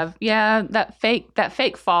do and forth. have, that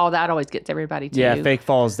fake fall that always gets everybody too. Yeah, fake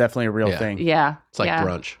fall is definitely a real Yeah. thing. Yeah, It's like yeah.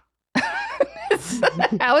 brunch.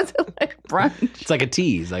 How is it like brunch? It's like a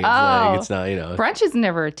tease. Like Oh. it's not, Brunch is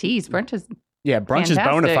never a tease. Brunch is Yeah, brunch is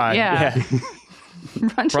bona Fantastic, fide. yeah.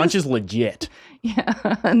 Brunch is legit.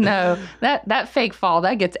 Yeah, no, that fake fall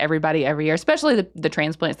that gets everybody every year, especially the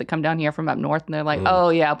transplants that come down here from up north, and they're like, oh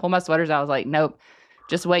yeah, pull my sweaters out. I was like, nope,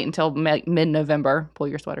 just wait until mid-November. Pull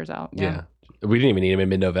your sweaters out. Yeah. We didn't even need them in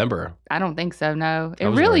mid-November. I don't think so. No, I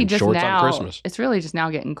was wearing shorts on Christmas. It's really just now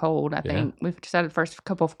getting cold. I think we've just had the first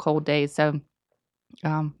couple of cold days. So,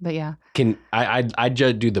 but yeah, Can I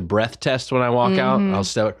just do the breath test when I walk out? I'll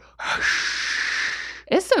start.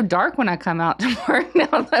 it's so dark when I come out to work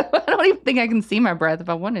now. I don't even think I can see my breath if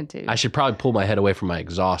I wanted to. I should probably pull my head away from my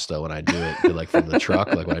exhaust though when I do it, like from the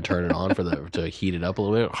truck, like when I turn it on to heat it up a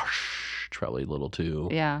little bit. It's probably a little too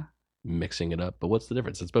mixing it up. But what's the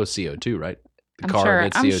difference? It's both CO2, right? The car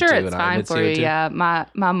emits I'm CO2 sure it's and I fine emit for CO2. you. Yeah, my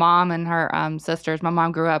mom and her sisters. My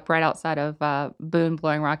mom grew up right outside of Boone,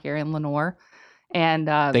 Blowing Rock area in Lenore, and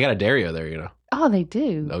They got a Dario there, oh, they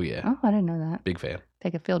do. Oh yeah, Oh, I didn't know that. big fan.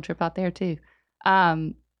 Take a field trip out there too.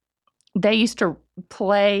 They used to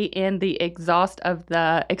play in the exhaust of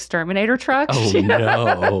the exterminator trucks. Oh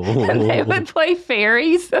no! And they would play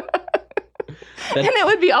fairies, and it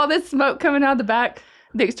would be all this smoke coming out of the back.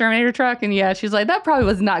 The exterminator truck, and she's like, that probably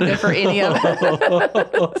was not good for any of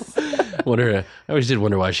us. I always did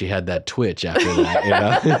wonder why she had that twitch after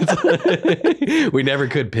that. We never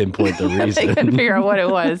could pinpoint the They reason. couldn't figure out what it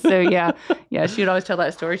was. So yeah, she would always tell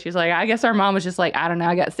that story. She was like, I guess our mom was just like, I don't know,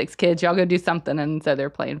 I got 6 kids, y'all go do something, and so they're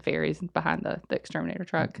playing fairies behind the exterminator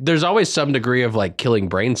truck. There's always some degree of like killing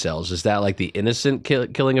brain cells. Is that like the innocent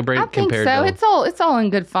killing a brain I think compared so. to? It's all in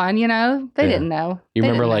good fun, They didn't know. You They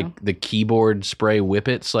remember didn't like know. the keyboard spray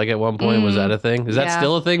whippets? Like at one point, was that a thing? Is that yeah.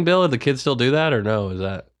 still a thing, Bill? Do the kids still do that, or no? Is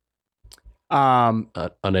that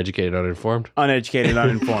uneducated, uninformed? Uneducated,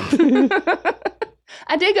 uninformed.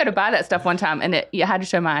 I did go to buy that stuff one time, and you had to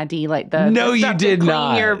show my ID. Like the No, you stuff to did clean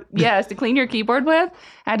not. to clean your keyboard with.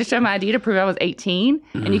 I had to show my ID to prove I was 18,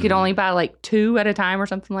 and you could only buy like 2 at a time or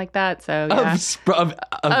something like that. So yeah,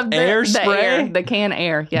 Of air spray. the can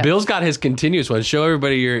air. Yeah, Bill's got his continuous one. Show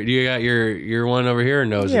everybody you got your one over here.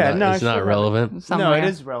 No, it's Yeah, not, no, it's not sure. relevant. No, somewhere. it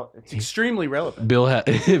is relevant. It's extremely relevant. Bill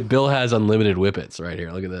has unlimited whippets right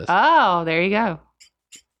here. Look at this. Oh, there you go.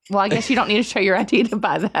 Well, I guess you don't need to show your ID to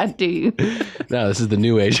buy that, do you? No, this is the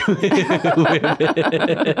new age.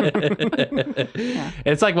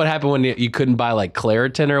 It's like what happened when you couldn't buy like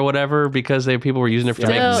Claritin or whatever because people were using it for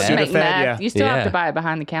making Still meth. make Sudafed, meth. yeah. You still have Yeah. to buy it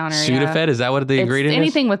behind the counter. Sudafed, is that what the It's ingredient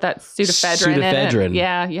anything is? with that pseudoephedrine in Pseudoephedrine. it.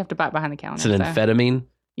 Yeah, you have to buy it behind the counter. It's an so. amphetamine.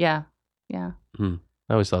 Yeah. I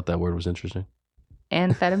always thought that word was interesting.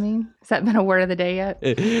 Amphetamine? Has that been a word of the day yet?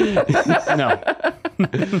 No.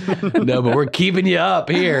 No, but we're keeping you up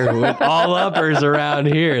here with all uppers around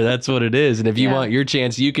here. That's what it is. And if you Yeah. want your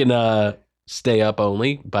chance, you can stay up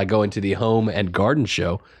only by going to the Home and Garden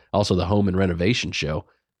Show, also the Home and Renovation Show.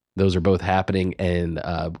 Those are both happening in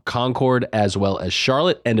Concord as well as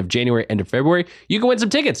Charlotte, end of January, end of February. You can win some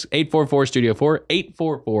tickets. 844-STUDIO-4,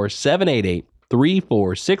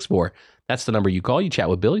 844-788-3464. That's the number you call. You chat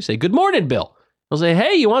with Bill. You say, good morning, Bill. He'll say,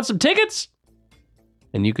 hey, you want some tickets?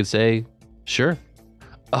 And you could say, sure.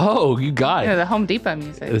 Oh, you got Yeah, it. the Home Depot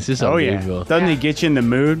music. This is Oh yeah, unbelievable. doesn't he get you in the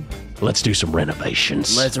mood? Let's do some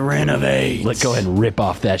renovations. Let's renovate. Let's go ahead and rip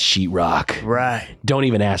off that sheetrock. Right. Don't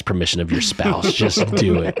even ask permission of your spouse. Just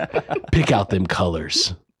do it. Pick out them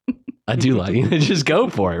colors. I do like it. Just go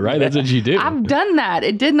for it, right? That's what you do. I've done that.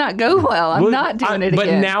 It did not go well. I'm not doing it but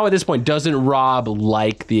again. now at this point, doesn't Rob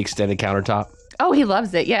like the extended countertop? Oh, he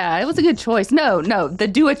loves it. Yeah, it was a good choice. No, the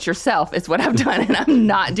do-it-yourself is what I've done, and I'm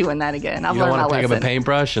not doing that again. I've You don't learned my want to pick lesson. up a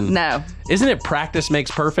paintbrush and No, Isn't it practice makes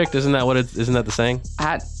perfect? Isn't that what it? Isn't that the saying?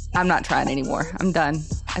 I'm not trying anymore. I'm done.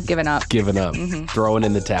 I've given up. Giving up, throwing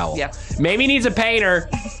in the towel. Yeah. Maybe needs a painter.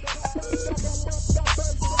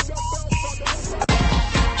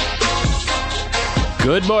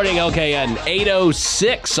 Good morning, LKN.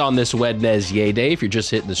 8:06 on this Wednesday day. If you're just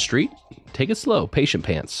hitting the street, take it slow. Patient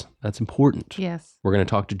pants. That's important. Yes. We're going to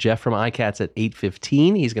talk to Jeff from iCats at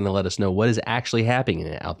 8:15. He's going to let us know what is actually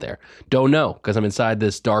happening out there. Don't know, because I'm inside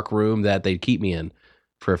this dark room that they keep me in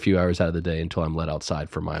for a few hours out of the day until I'm let outside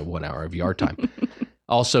for my 1 hour of yard time.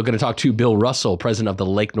 Also going to talk to Bill Russell, president of the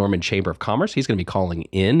Lake Norman Chamber of Commerce. He's going to be calling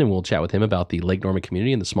in, and we'll chat with him about the Lake Norman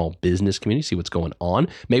community and the small business community, see what's going on.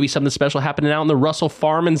 Maybe something special happening out in the Russell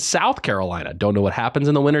Farm in South Carolina. Don't know what happens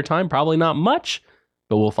in the wintertime. Probably not much,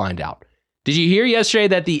 but we'll find out. Did you hear yesterday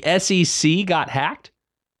that the SEC got hacked?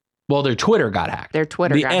 Well, their Twitter got hacked. Their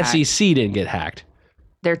Twitter got hacked. The SEC didn't get hacked.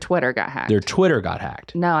 Their Twitter got hacked. Their Twitter got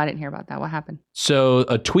hacked. No, I didn't hear about that. What happened? So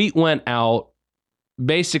a tweet went out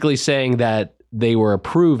basically saying that they were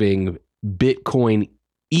approving Bitcoin.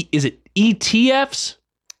 Is it ETFs?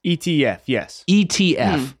 ETF, yes.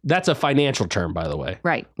 ETF. That's a financial term, by the way.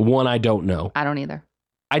 Right. One I don't know. I don't either.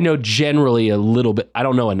 I know generally a little bit. I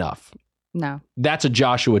don't know enough. No. That's a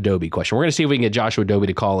Joshua Doby question. We're going to see if we can get Joshua Doby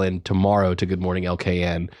to call in tomorrow to Good Morning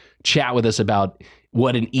LKN, chat with us about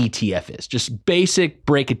what an ETF is. Just basic,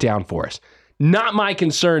 break it down for us. Not my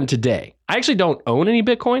concern today. I actually don't own any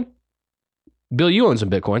Bitcoin. Bill, you own some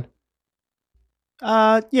Bitcoin.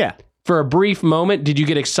 Yeah. For a brief moment, did you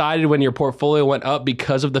get excited when your portfolio went up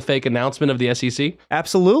because of the fake announcement of the SEC?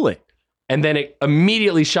 Absolutely. And then it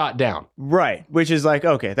immediately shot down. Right. Which is like,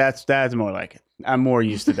 okay, that's more like it. I'm more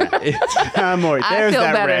used to that. I'm more. I There's feel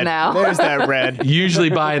that better red. now. There's that red. Usually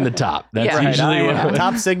buying the top. That's Yeah. usually I am. what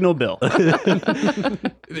Top signal Bill.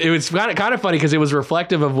 it was kind of funny because it was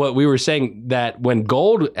reflective of what we were saying, that when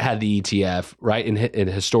gold had the ETF, right, in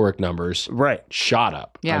historic numbers, Right. shot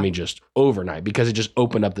up. Yeah. I mean, just overnight, because it just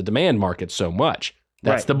opened up the demand market so much.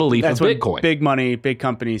 That's Right. the belief That's of when Bitcoin. big money, big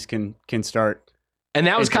companies can start. And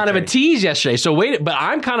that was kind of a Entertaining. tease yesterday. So wait, but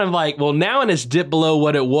I'm kind of like, well, now when it's dipped below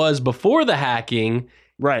what it was before the hacking,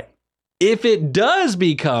 Right. if it does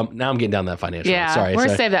become, now I'm getting down that financial. Yeah. Sorry. We're sorry.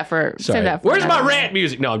 gonna save that for. Sorry. Save that for Where's my another rant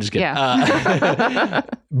music? No, I'm just kidding. Yeah.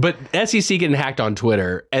 But SEC getting hacked on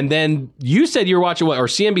Twitter, and then you said you were watching what, or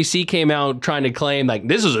CNBC came out trying to claim like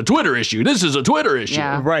this is a Twitter issue. This is a Twitter issue.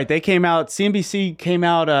 Yeah. Right. They came out, CNBC came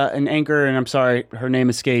out, an anchor, and I'm sorry, her name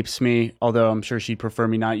escapes me, although I'm sure she'd prefer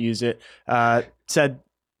me not use it,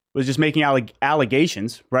 was just making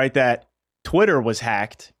allegations, right, that Twitter was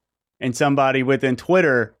hacked and somebody within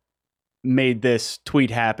Twitter made this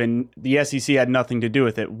tweet happen. The SEC had nothing to do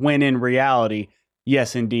with it, when in reality,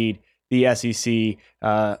 yes, indeed, the SEC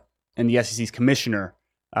and the SEC's commissioner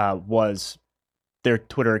was, their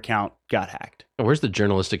Twitter account got hacked. Where's the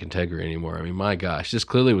journalistic integrity anymore? I mean, my gosh, this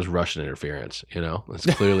clearly was Russian interference. You know, that's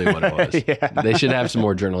clearly what it was. Yeah. They should have some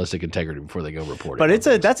more journalistic integrity before they go reporting. But on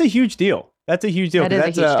things. that's a huge deal. That's a huge deal. That is a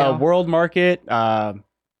That's huge a deal. world market. A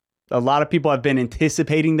lot of people have been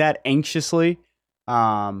anticipating that anxiously.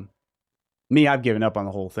 Me, I've given up on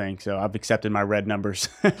the whole thing, so I've accepted my red numbers.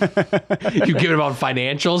 You've given up on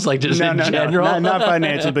financials, like just in general. No, not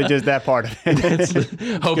financial, but just that part of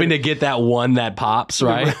it. Hoping to get that one that pops,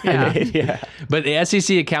 right? Yeah. Yeah. But the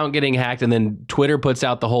SEC account getting hacked, and then Twitter puts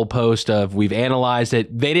out the whole post of we've analyzed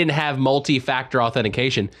it. They didn't have multi-factor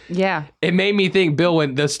authentication. Yeah. It made me think, Bill,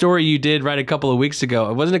 when the story you did right a couple of weeks ago,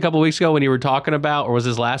 it wasn't a couple of weeks ago when you were talking about, or was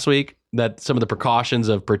this last week, that some of the precautions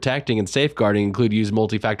of protecting and safeguarding include use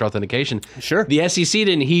multi-factor authentication. Sure. The SEC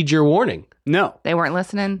didn't heed your warning. No. They weren't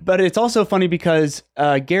listening. But it's also funny because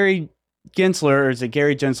Gary Gensler, or is it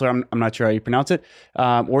Gary Gensler? I'm not sure how you pronounce it.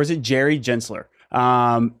 Or is it Jerry Gensler?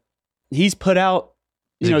 He's put out,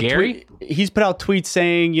 Is it Gary? he's put out tweets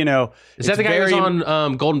saying, Is that it's the guy very- who was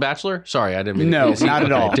on Golden Bachelor? Sorry, I didn't mean No, to. not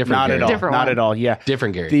at all. Different Not Gary. at all. Different Not one. at all. Yeah.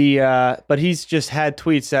 Different Gary. But he's just had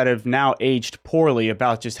tweets that have now aged poorly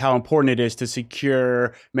about just how important it is to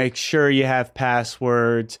secure, make sure you have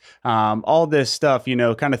passwords, all this stuff,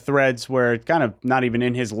 kind of threads where it's kind of not even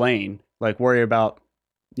in his lane, like worry about,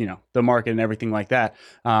 the market and everything like that.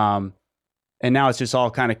 And now it's just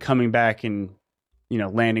all kind of coming back and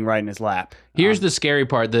landing right in his lap. Here's the scary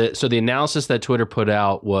part. So the analysis that Twitter put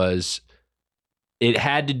out was it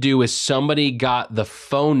had to do with somebody got the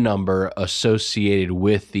phone number associated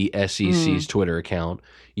with the SEC's Twitter account,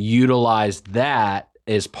 utilized that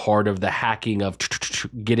as part of the hacking of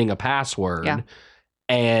getting a password,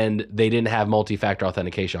 and they didn't have multi-factor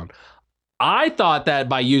authentication on. I thought that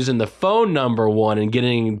by using the phone number one and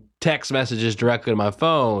getting text messages directly to my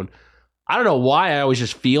phone, I don't know why I always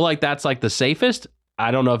just feel like that's like the safest.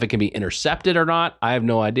 I don't know if it can be intercepted or not. I have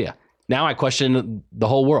no idea. Now I question the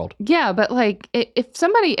whole world. Yeah, but like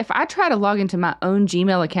if I try to log into my own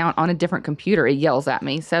Gmail account on a different computer, it yells at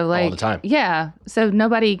me. So like all the time. Yeah. So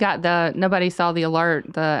nobody saw the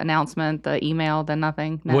alert, the announcement, the email, the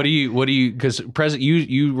nothing. No. What do you because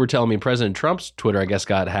you were telling me President Trump's Twitter, I guess,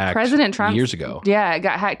 got hacked President Trump years ago. Yeah, it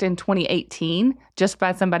got hacked in 2018 just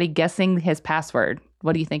by somebody guessing his password.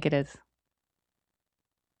 What do you think it is?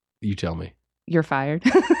 You tell me. You're fired.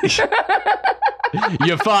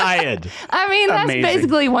 You're fired. I mean, that's Amazing.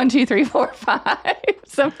 Basically 1, 2, 3, 4, 5.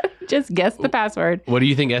 Somebody just guess the password. What do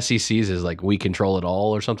you think SEC's is like? We control it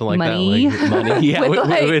all, or something like Money. that. Like money, yeah,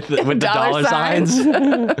 with the dollar signs,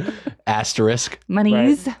 asterisk,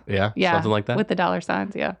 Monies. Right. yeah, something like that. With the dollar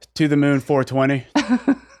signs, yeah. To the moon 420.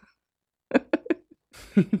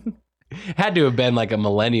 Had to have been like a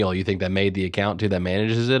millennial. You think that made the account too, that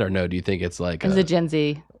manages it, or no? Do you think it's like It was a Gen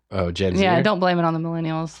Z. Gen Z? Yeah, don't blame it on the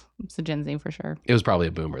millennials. It's a Gen Z for sure. It was probably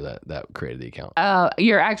a boomer that created the account.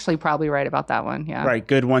 You're actually probably right about that one. Yeah. Right.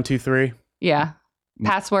 Good 1, 2, 3. Yeah.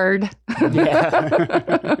 Password.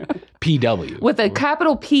 PW. With a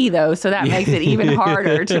capital P, though, so that makes it even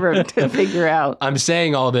harder to figure out. I'm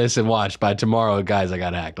saying all this and watch by tomorrow, guys, I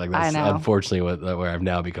got hacked. Like that's I know. unfortunately where I've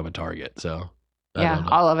now become a target. So I Yeah, don't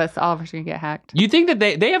know. all of us are going to get hacked. You think that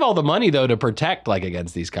they have all the money though to protect like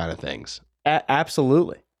against these kind of things?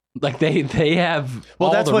 Absolutely. Like they have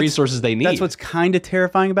all that's the what's- resources they need. That's what's kind of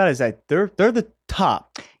terrifying about it, is that they're the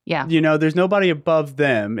top. Yeah. There's nobody above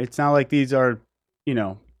them. It's not like these are,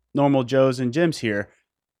 normal Joes and Jims here.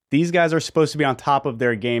 These guys are supposed to be on top of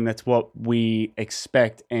their game. That's what we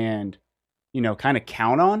expect and, kind of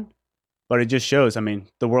count on. But it just shows,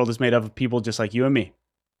 the world is made up of people just like you and me.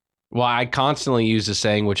 Well, I constantly use the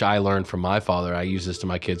saying, which I learned from my father. I use this to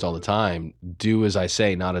my kids all the time. Do as I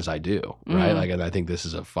say, not as I do. Right? Like, and I think this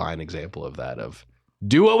is a fine example of that, of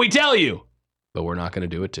do what we tell you, but we're not going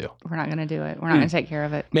to do it too. We're not going to do it. We're not going to take care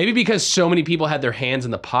of it. Maybe because so many people had their hands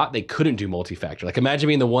in the pot, they couldn't do multi-factor. Like imagine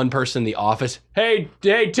being the one person in the office. Hey,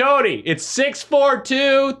 Tony, it's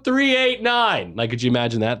 642-389. Like, could you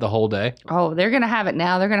imagine that the whole day? Oh, they're going to have it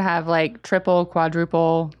now. They're going to have like triple,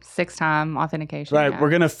 quadruple, 6-time authentication. Right. Yeah. We're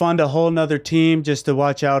going to fund a whole nother team just to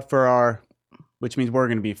watch out for which means we're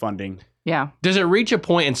going to be funding. Yeah. Does it reach a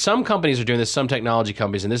point, and some companies are doing this, some technology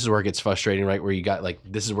companies, and this is where it gets frustrating, right? Where you got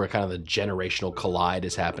this is where kind of the generational collide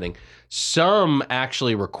is happening. Some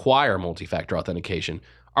actually require multi-factor authentication.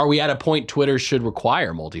 Are we at a point Twitter should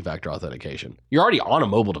require multi-factor authentication? You're already on a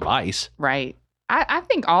mobile device. Right. I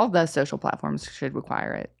think all the social platforms should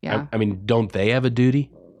require it. Yeah. I mean, don't they have a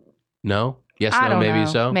duty? No? Yes, I no, don't maybe know.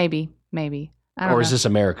 so? Maybe. I don't Or is know. this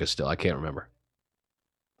America still? I can't remember.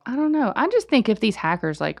 I don't know. I just think if these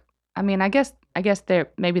hackers I guess they're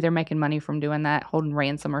making money from doing that, holding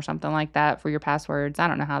ransom or something like that for your passwords. I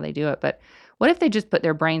don't know how they do it, but what if they just put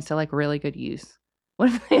their brains to really good use? What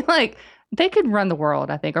if they could run the world,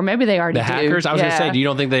 I think, or maybe they already The do. hackers? I was going to say, do you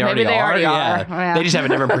don't think they Maybe already they are? already Yeah. are. Yeah. They just have a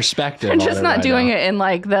different perspective. They're on just it not right doing now. it in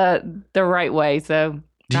the right way. So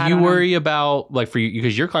Do I you don't know. worry about for you,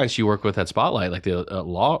 because your clients you work with at Spotlight, like the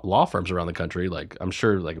law firms around the country, like I'm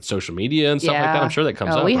sure like social media and stuff like that, I'm sure that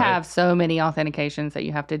comes up. We right? have so many authentications that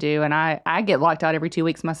you have to do, and I get locked out every 2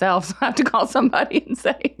 weeks myself, so I have to call somebody and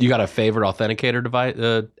say. You got a favorite authenticator device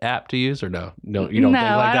app to use, or no? No, you don't No, think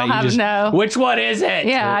like I that. don't You have- just no. Which one is it?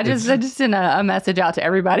 Yeah, I just sent a message out to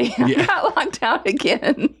everybody. I got locked out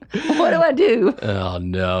again. What do I do? Oh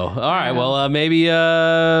no! All right, well maybe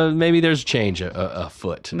there's change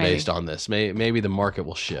afoot Maybe. based on this. Maybe the market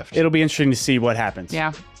will shift. It'll be interesting to see what happens.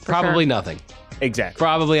 Yeah, for Probably sure. nothing. Exactly.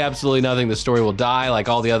 Probably absolutely nothing. The story will die like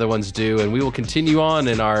all the other ones do, and we will continue on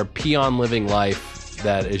in our peon living life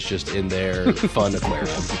that is just in their fun aquarium.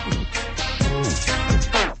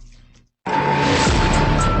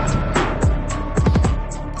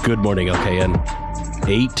 Good morning, LKN.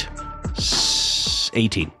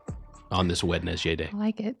 8:18 on this Wednesday day. I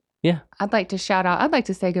like it. Yeah. I'd like to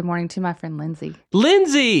say good morning to my friend Lindsay.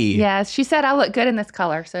 Lindsay! Yes, she said I look good in this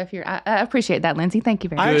color. So I appreciate that, Lindsay. Thank you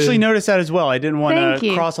very much. I actually noticed that as well. I didn't want Thank to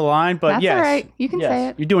you. cross a line, but That's yes. all right. You can yes. say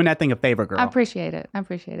it. You're doing that thing a favor, girl. I appreciate it.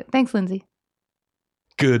 Thanks, Lindsay.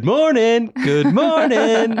 Good morning. Good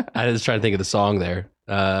morning. I was trying to think of the song there.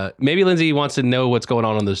 Maybe Lindsay wants to know what's going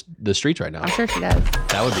on the streets right now. I'm sure she does.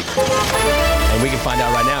 That would be great. And we can find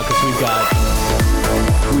out right now because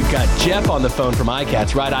we've got Jeff on the phone from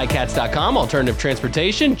iCats, rideicats.com, alternative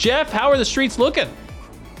transportation. Jeff, how are the streets looking?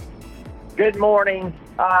 Good morning.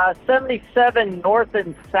 77 north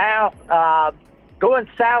and south. Going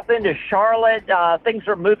south into Charlotte, things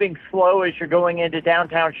are moving slow as you're going into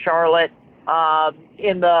downtown Charlotte.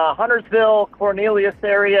 In the Huntersville, Cornelius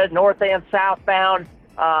area, north and southbound,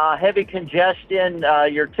 heavy congestion,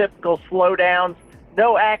 your typical slowdowns.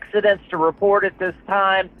 No accidents to report at this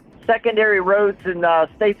time. Secondary roads in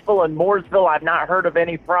Statesville and Mooresville, I've not heard of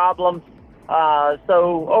any problems.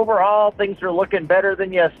 So overall, things are looking better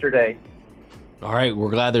than yesterday. All right, we're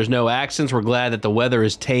glad there's no accidents. We're glad that the weather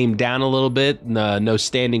is tamed down a little bit. No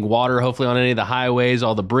standing water, hopefully, on any of the highways,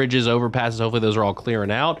 all the bridges, overpasses. Hopefully, those are all clearing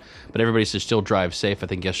out. But everybody should still drive safe. I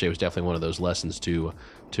think yesterday was definitely one of those lessons to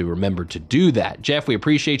remember to do that. Jeff, we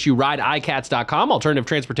appreciate you. RideICats.com, alternative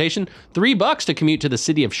transportation. $3 to commute to the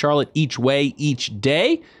city of Charlotte each way, each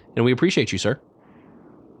day. And we appreciate you, sir.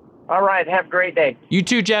 All right, have a great day. You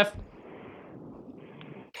too, Jeff.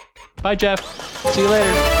 Bye, Jeff. See you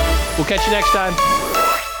later. We'll catch you next time.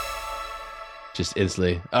 Just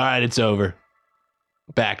instantly. All right, it's over.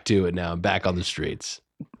 Back to it now. I'm back on the streets.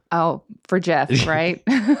 Oh, for Jeff, right?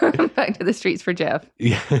 Back to the streets for Jeff.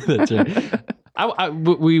 Yeah, that's right.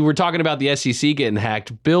 We were talking about the SEC getting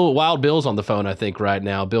hacked. Wild Bill's on the phone, I think, right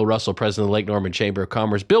now. Bill Russell, president of the Lake Norman Chamber of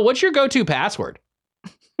Commerce. Bill, what's your go-to password?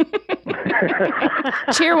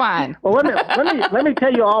 Cheerwine. Well, let me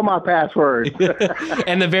tell you all my passwords.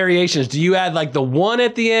 And the variations. Do you add like the one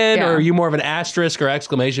at the end, Yeah. or are you more of an asterisk or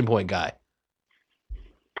exclamation point guy?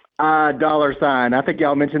 $. I think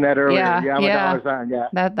y'all mentioned that earlier. Yeah, I'm yeah. a $.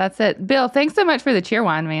 Yeah. That's it. Bill, thanks so much for the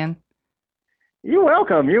cheerwine, man. You're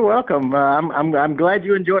welcome. You're welcome. I'm glad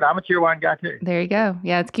you enjoyed it. I'm a Cheerwine guy too. There you go.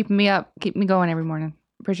 Yeah, it's keeping me up, keeping me going every morning.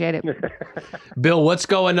 Appreciate it. Bill, what's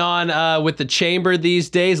going on with the chamber these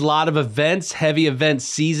days? A lot of events, heavy event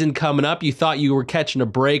season coming up. You thought you were catching a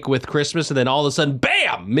break with Christmas, and then all of a sudden,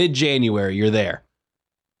 bam, mid-January, you're there.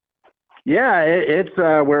 Yeah, it's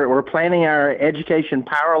we're planning our education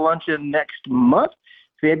power luncheon next month,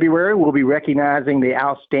 February. We'll be recognizing the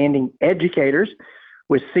outstanding educators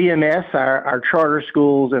with CMS, our charter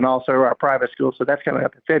schools, and also our private schools. So that's coming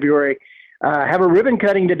up in February. Have a ribbon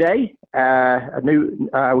cutting today. We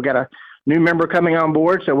got a new member coming on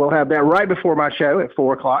board, so we'll have that right before my show at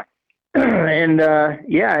 4:00. And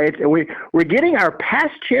we're getting our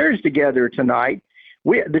past chairs together tonight.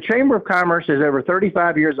 The Chamber of Commerce is over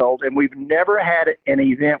 35 years old, and we've never had an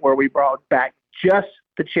event where we brought back just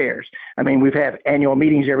the chairs. I mean, we've had annual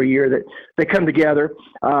meetings every year that they come together,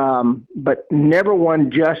 but never one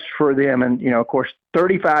just for them. And, of course,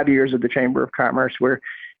 35 years of the Chamber of Commerce, we're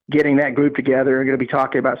getting that group together. We're going to be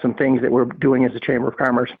talking about some things that we're doing as the Chamber of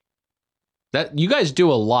Commerce. That you guys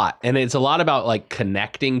do a lot, and it's a lot about like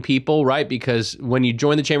connecting people, right? Because when you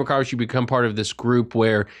join the Chamber of Commerce, you become part of this group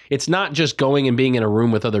where it's not just going and being in a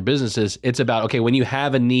room with other businesses. It's about, okay, when you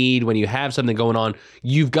have a need, when you have something going on,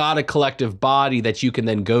 you've got a collective body that you can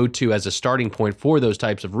then go to as a starting point for those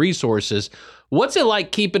types of resources. What's it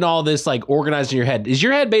like keeping all this like organized in your head? Is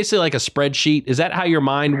your head basically like a spreadsheet? Is that how your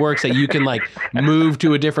mind works, that you can like move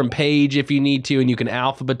to a different page if you need to and you can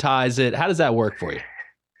alphabetize it? How does that work for you?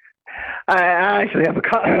 I actually have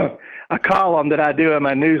a column that I do in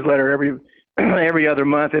my newsletter every other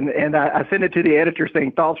month, and I send it to the editor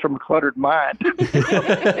saying thoughts from a cluttered mind.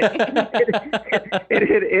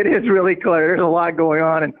 It is really cluttered. There's a lot going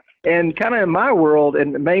on, and kind of in my world,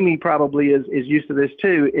 and Mamie probably is used to this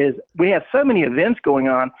too, is we have so many events going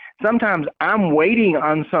on. Sometimes I'm waiting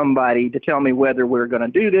on somebody to tell me whether we're going to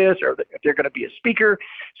do this or if they're going to be a speaker.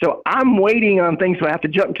 So I'm waiting on things, so I have to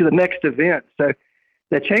jump to the next event. So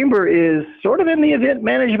the Chamber is sort of in the event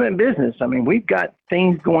management business. I mean, we've got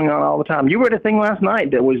things going on all the time. You were at a thing last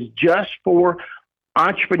night that was just for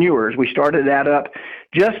entrepreneurs. We started that up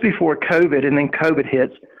just before COVID, and then COVID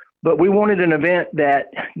hits. But we wanted an event that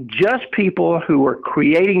just people who are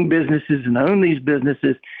creating businesses and own these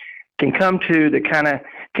businesses can come to, that kind of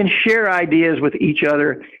can share ideas with each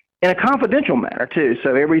other in a confidential manner too.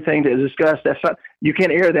 So everything that is discussed, you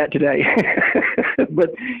can't air that today.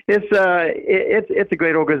 But it's a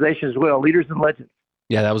great organization as well, Leaders and Legends.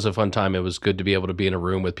 Yeah, that was a fun time. It was good to be able to be in a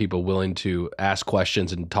room with people willing to ask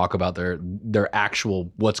questions and talk about their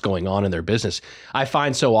actual what's going on in their business. I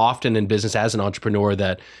find so often in business as an entrepreneur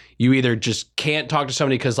that you either just can't talk to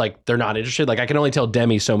somebody because like they're not interested. Like I can only tell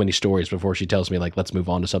Demi so many stories before she tells me like, let's move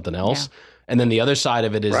on to something else. Yeah. And then the other side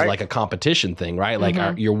of it is like a competition thing, right?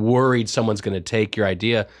 Like you're worried someone's going to take your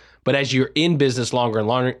idea. But as you're in business longer and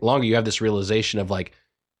longer, you have this realization of like,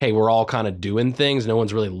 hey, we're all kind of doing things. No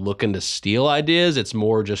one's really looking to steal ideas. It's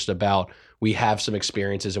more just about we have some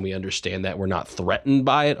experiences and we understand that we're not threatened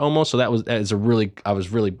by it almost. So I was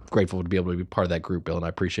really grateful to be able to be part of that group, Bill, and I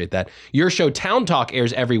appreciate that. Your show, Town Talk,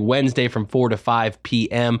 airs every Wednesday from 4 to 5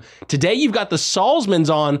 p.m. Today, you've got the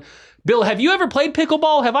Salzmans on. Bill, have you ever played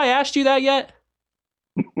pickleball? Have I asked you that yet?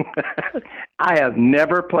 I have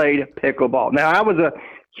never played pickleball. Now, I was a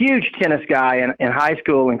huge tennis guy in high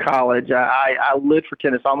school and college. I lived for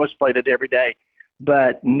tennis, almost played it every day,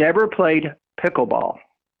 but never played pickleball.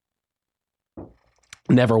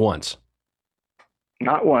 Never once.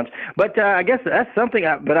 Not once. But I guess that's something,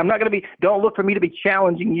 but I'm not going to be, don't look for me to be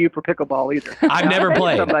challenging you for pickleball either. I've never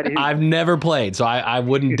played. I've never played, so I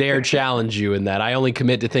wouldn't dare challenge you in that. I only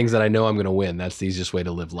commit to things that I know I'm going to win. That's the easiest way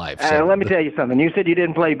to live life. So let me tell you something. You said you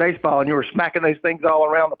didn't play baseball and you were smacking those things all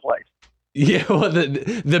around the place. Yeah, well,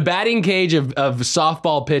 the batting cage of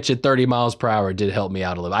softball pitch at 30 miles per hour did help me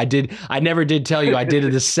out a little. I never did tell you I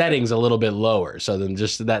did the settings a little bit lower. So then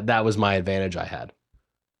just that was my advantage I had.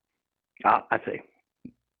 I see.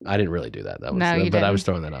 I didn't really do that. But didn't. I was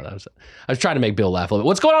throwing that out. I was trying to make Bill laugh a little bit.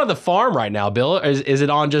 What's going on at the farm right now, Bill? Is it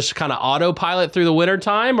on just kind of autopilot through the winter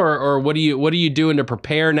time, or what are you doing to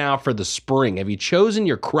prepare now for the spring? Have you chosen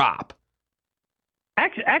your crop?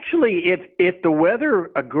 Actually, if the weather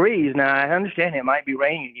agrees, now I understand it might be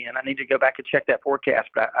raining again. I need to go back and check that forecast,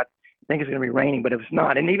 but I think it's going to be raining. But if it's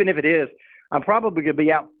not, and even if it is, I'm probably going to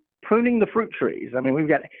be out pruning the fruit trees. I mean, we've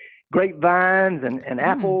got grapevines and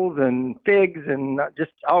apples and figs and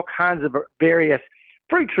just all kinds of various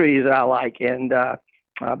fruit trees that I like, and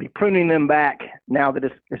I'll be pruning them back now that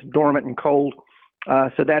it's dormant and cold.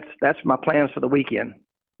 So that's my plans for the weekend.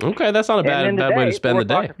 Okay, that's not a bad way to spend the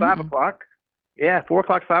day. 4 o'clock to 5 o'clock. Yeah, 4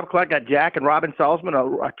 o'clock, 5 o'clock. Got Jack and Robin Salzman,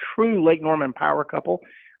 a true Lake Norman power couple.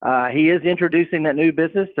 He is introducing that new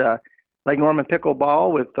business, Lake Norman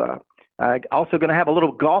Pickleball, with also going to have a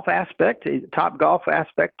little golf aspect, top golf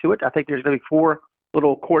aspect to it. I think there's going to be 4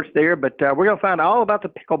 little courts there, but we're going to find out all about the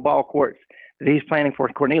pickleball courts that he's planning for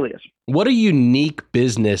Cornelius. What a unique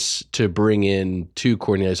business to bring in to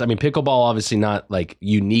Cornelius. I mean, pickleball obviously not like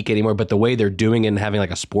unique anymore, but the way they're doing it and having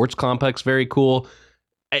like a sports complex, very cool.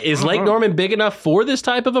 Is Lake Norman big enough for this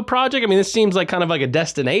type of a project? I mean, this seems like kind of like a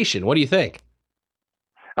destination. What do you think?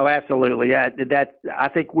 Oh, absolutely. Yeah, I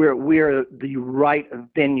think we're the right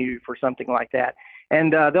venue for something like that.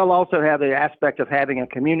 And they'll also have the aspect of having a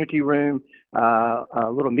community room, a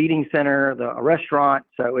little meeting center, a restaurant.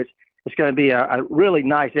 So it's going to be a really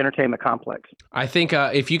nice entertainment complex. I think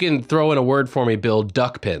if you can throw in a word for me, Bill,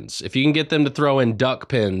 duck pins. If you can get them to throw in duck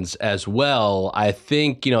pins as well, I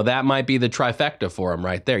think, that might be the trifecta for them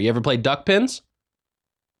right there. You ever played duck pins?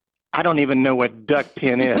 I don't even know what duck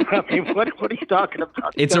pin is. I mean, what are you talking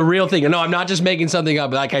about? It's a real thing. No, I'm not just making something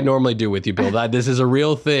up like I normally do with you, Bill. This is a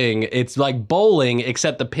real thing. It's like bowling,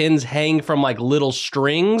 except the pins hang from like little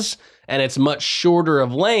strings, and it's much shorter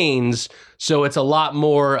of lanes, so it's a lot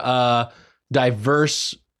more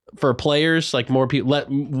diverse for players. Like more people,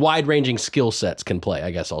 wide-ranging skill sets can play,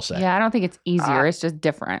 I guess I'll say. Yeah, I don't think it's easier. It's just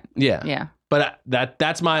different. Yeah. But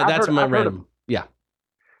that's my random. Yeah.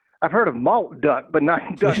 I've heard of malt duck, but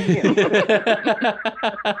not duck pin.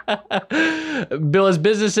 Bill, as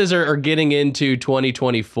businesses are getting into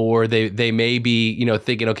 2024, they may be,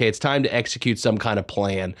 thinking, okay, it's time to execute some kind of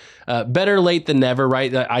plan. Better late than never,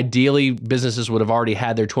 right? Ideally, businesses would have already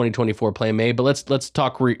had their 2024 plan made, but let's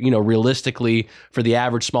talk, realistically for the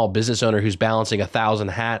average small business owner who's balancing 1,000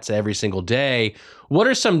 hats every single day. What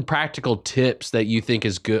are some practical tips that you think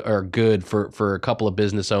is good for a couple of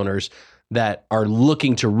business owners that are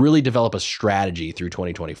looking to really develop a strategy through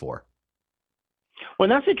 2024? Well,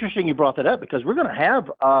 that's interesting you brought that up, because we're going to have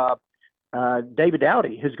David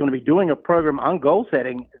Dowdy, who's going to be doing a program on goal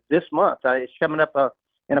setting this month. It's coming up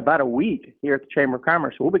in about a week here at the Chamber of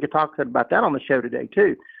Commerce. So we could talk about that on the show today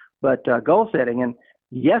too. But goal setting, and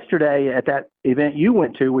yesterday at that event you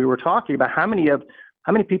went to, we were talking about how many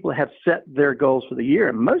people have set their goals for the year.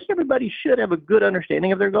 And most everybody should have a good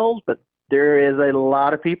understanding of their goals, but there is a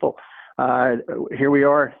lot of people. Here we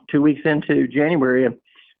are 2 weeks into January and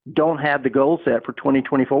don't have the goal set for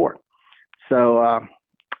 2024. So,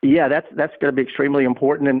 that's going to be extremely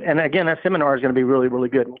important. And again, that seminar is going to be really, really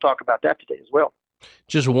good. We'll talk about that today as well.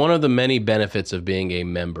 Just one of the many benefits of being a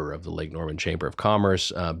member of the Lake Norman Chamber of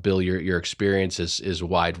Commerce. Bill, your experience is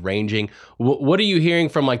wide ranging. What are you hearing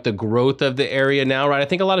from like the growth of the area now, right? I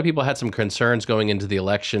think a lot of people had some concerns going into the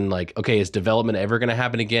election, like, okay, is development ever going to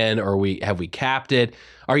happen again? Or have we capped it?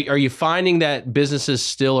 Are you finding that businesses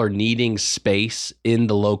still are needing space in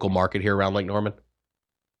the local market here around Lake Norman?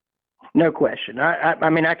 No question. I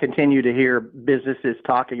mean, I continue to hear businesses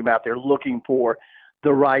talking about they're looking for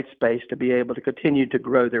the right space to be able to continue to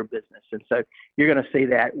grow their business. And so you're going to see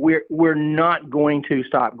that. We're not going to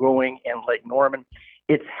stop growing in Lake Norman.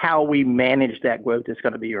 It's how we manage that growth that's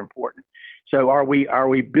going to be important. So are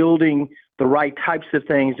we building the right types of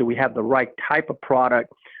things? Do we have the right type of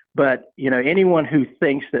product? But, you know, anyone who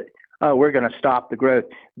thinks that, oh, we're going to stop the growth,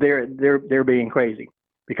 they're being crazy.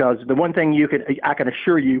 Because the one thing I can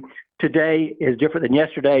assure you, today is different than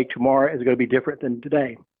yesterday. Tomorrow is going to be different than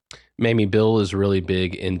today. Mamie, Bill is really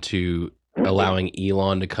big into allowing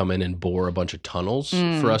Elon to come in and bore a bunch of tunnels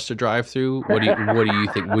for us to drive through. What do you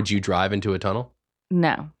think? Would you drive into a tunnel?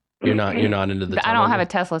 No. You're not into the tunnel? I don't have a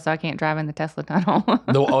Tesla, so I can't drive in the Tesla tunnel.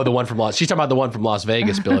 The one from she's talking about the one from Las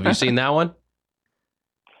Vegas, Bill. Have you seen that one?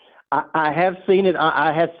 I have seen it.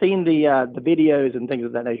 I have seen the videos and things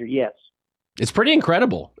of that nature. Yes. It's pretty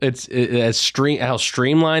incredible. How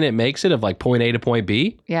streamlined it makes it of like point A to point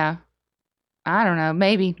B. Yeah. I don't know.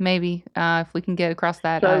 Maybe if we can get across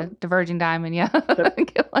that diverging diamond, yeah.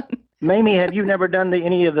 Get one. Mamie, have you never done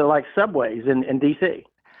any of the like subways in D.C.?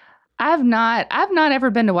 I've not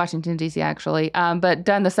ever been to Washington, D.C. actually, but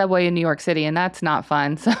done the subway in New York City, and that's not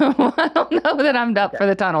fun. So I don't know that I'm up for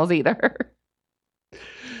the tunnels either.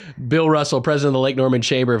 Bill Russell, president of the Lake Norman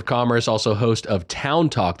Chamber of Commerce, also host of Town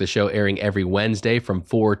Talk, the show airing every Wednesday from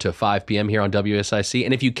 4 to 5 p.m. here on WSIC.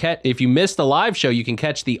 And if you missed the live show, you can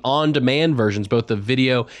catch the on-demand versions, both the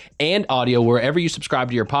video and audio, wherever you subscribe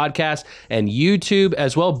to your podcast and YouTube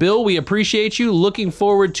as well. Bill, we appreciate you. Looking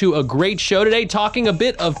forward to a great show today, talking a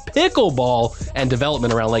bit of pickleball and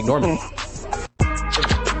development around Lake Norman.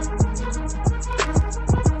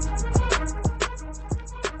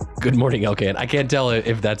 Good morning, Elkan. I can't tell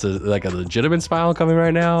if that's a legitimate smile coming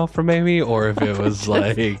right now from Mamie, or if it was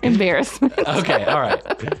like embarrassment. Okay, all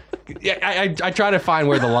right. Yeah, I try to find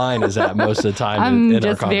where the line is at most of the time in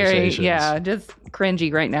our conversations. Just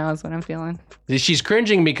cringy right now is what I'm feeling. She's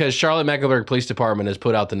cringing because Charlotte-Mecklenburg Police Department has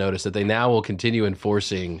put out the notice that they now will continue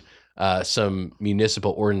enforcing some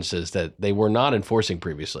municipal ordinances that they were not enforcing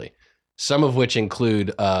previously. Some of which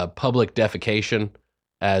include public defecation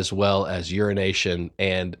as well as urination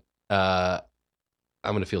and I'm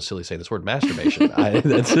going to feel silly saying this word, masturbation. I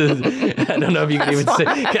don't know if you can even say,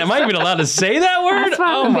 am I even allowed to say that word? That's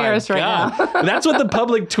why I'm embarrassed right now. That's what the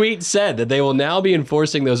public tweet said, that they will now be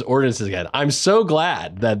enforcing those ordinances again. I'm so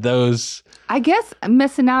glad that those... I guess I'm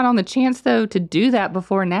missing out on the chance, though, to do that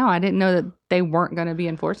before now. I didn't know that they weren't going to be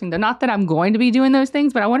enforcing them. Not that I'm going to be doing those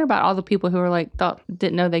things, but I wonder about all the people who are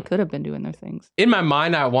didn't know they could have been doing those things. In my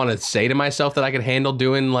mind, I want to say to myself that I could handle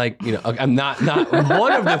doing I'm not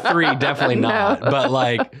one of the three, definitely not. No.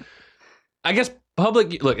 But I guess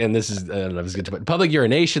public, look, and this is, I don't know if it's good to put, public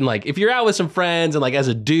urination, if you're out with some friends and as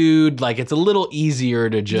a dude, it's a little easier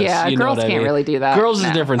to just, you know girls what I can't mean? really do that. Girls is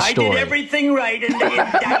a different story. I did everything right and they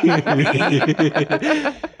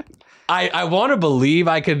indicted me. I want to believe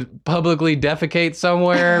I could publicly defecate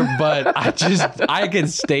somewhere, but I get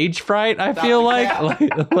stage fright. I feel like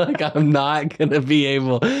I'm not going to be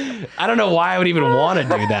able. I don't know why I would even want to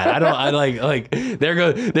do that.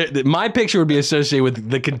 My picture would be associated with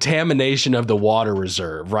the contamination of the water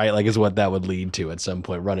reserve, right? Is what that would lead to at some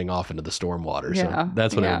point, running off into the storm water. Yeah, so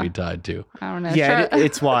that's what it would be tied to. I don't know. Yeah,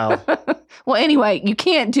 it's wild. Well, anyway, you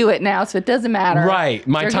can't do it now, so it doesn't matter. Right.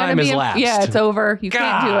 My time has lapsed. Yeah, it's over. You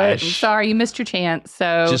can't do it. I'm sorry, you missed your chance.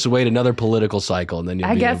 So just wait another political cycle, and then you'll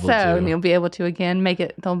be able to. I guess so. And you'll be able to again make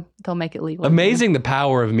it. They'll make it legal. Amazing the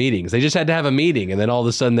power of meetings. They just had to have a meeting, and then all of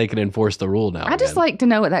a sudden they can enforce the rule now. I just like to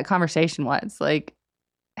know what that conversation was.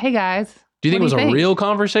 Hey guys. Do you think it was a real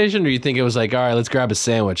conversation, or do you think it was all right, let's grab a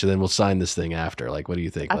sandwich and then we'll sign this thing after? What do you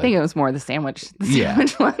think? I think it was more the sandwich.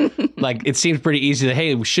 One. It seems pretty easy to,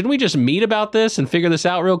 hey, shouldn't we just meet about this and figure this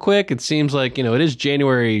out real quick? It seems like, it is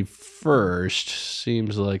January 1st.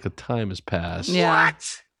 Seems like the time has passed. Yeah.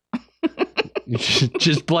 What?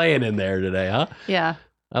 Just playing in there today, huh? Yeah.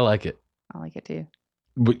 I like it. I like it too.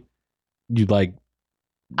 But you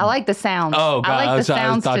I like the sounds. Oh, God. I like the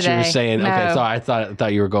sounds I thought today. you were saying, no. okay, sorry. I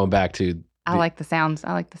thought you were going back to I like the sounds.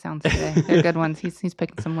 I like the sounds today. They're good ones. He's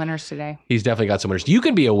picking some winners today. He's definitely got some winners. You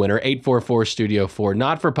can be a winner, 844-STUDIO-4,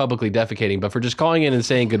 not for publicly defecating, but for just calling in and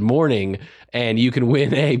saying good morning, and you can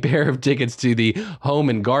win a pair of tickets to the Home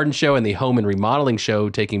and Garden Show and the Home and Remodeling Show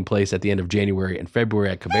taking place at the end of January and February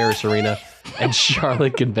at Cabarrus Arena and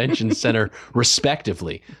Charlotte Convention Center,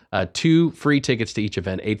 respectively. 2 free tickets to each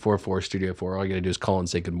event, 844-STUDIO-4. All you got to do is call and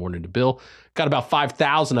say good morning to Bill. Got about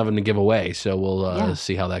 5,000 of them to give away, so we'll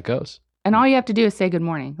see how that goes. And all you have to do is say good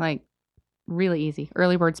morning. Like, really easy.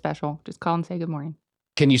 Early bird special. Just call and say good morning.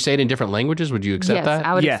 Can you say it in different languages? Would you accept that? Yes,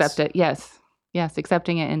 I would accept it. Yes. Yes,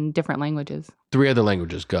 accepting it in different languages. 3 other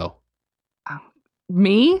languages, go.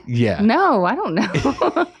 Me? Yeah. No, I don't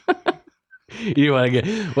know. You want to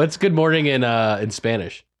get, what's good morning in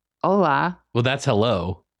Spanish? Hola. Well, that's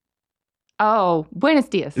hello. Oh, buenos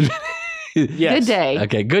dias. Yes. Good day.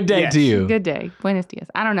 Okay, good day Yes. to you. Good day. Buenos dias.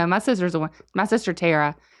 I don't know. My sister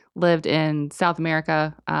Tara lived in South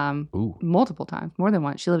America multiple times, more than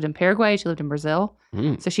once. She lived in Paraguay. She lived in Brazil.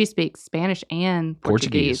 So she speaks Spanish and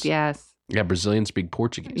Portuguese. Yes. Yeah, Brazilians speak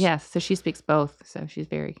Portuguese. Yes. So she speaks both. So she's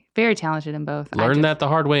very, very talented in both. Learned that the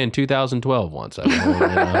hard way in 2012 once. I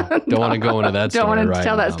don't want to go into that story. Don't want to right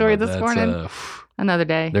tell that now, story but this morning. Another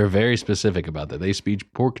day. They're very specific about that. They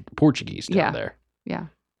speak Portuguese down there. Yeah.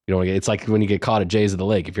 You don't want to get. It's like when you get caught at Jay's of the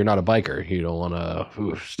Lake. If you're not a biker, you don't want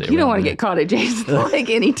to stay. You don't want to there. get caught at Jay's of the Lake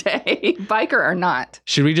any day, biker or not.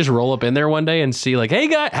 Should we just roll up in there one day and see, like, hey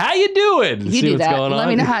guy, how you doing? You see do what's that. going on. Let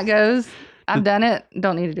me know how it goes. I've done it.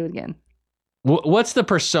 Don't need to do it again. What's the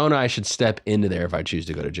persona I should step into there if I choose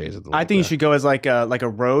to go to Jay's of the Lake? I think you should go as like a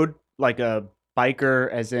road, like a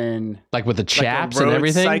biker, as in like with the chaps like a road and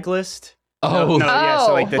everything. Cyclist. Oh, no, yeah.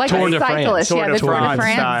 So like the Tour a de France. cyclist. Tour Yeah, de the Tour de France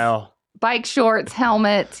France style. Bike shorts,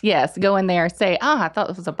 helmet. Yes, go in there. Say, I thought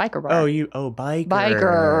this was a biker bar. Biker.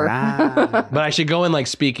 Biker. Ah. But I should go in like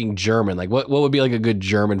speaking German. Like what would be like a good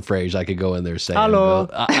German phrase I could go in there saying? Hello.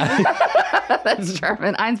 That's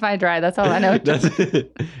German. Eins, zwei, drei. That's all I know.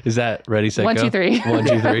 Is that ready, set, 1, go? 2, 3. 1,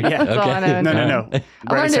 2, 3. Yeah. That's all I know. No.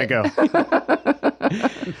 Ready, set, go.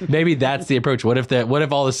 Maybe that's the approach. What if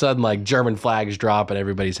all of a sudden like German flags drop and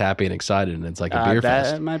everybody's happy and excited and it's like a beer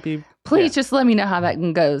fest? That might be. Please just let me know how that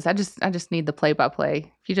one goes. I just need the play-by-play.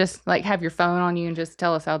 If you just like have your phone on you and just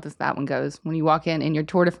tell us how that one goes when you walk in your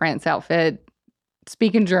Tour de France outfit,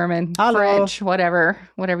 speaking German, Hello. French, whatever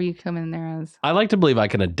you come in there as. I like to believe I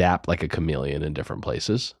can adapt like a chameleon in different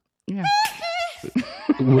places. Yeah.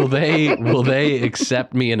 Will they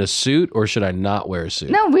accept me in a suit or should I not wear a suit?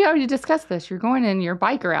 No, we already discussed this. You're going in your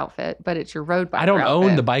biker outfit, but it's your road biker I don't outfit.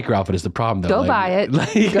 own the biker outfit is the problem though. Go buy it.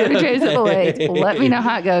 Go to Jay's at the Lake. Let me know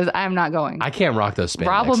how it goes. I'm not going. I can't rock those spandex.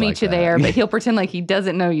 Rob will meet like you that. there, but he'll pretend like he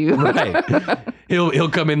doesn't know you. Right. He'll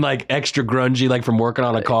come in like extra grungy, like from working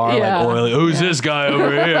on a car, Yeah. like oily. Who's this guy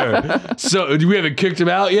over here? So we haven't kicked him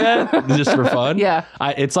out yet, just for fun. Yeah.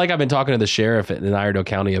 It's like I've been talking to the sheriff in Iredell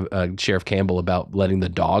County, Sheriff Campbell, about letting the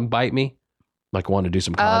dog bite me. Like I want to do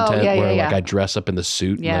some content where like I dress up in the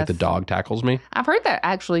suit and like the dog tackles me. I've heard that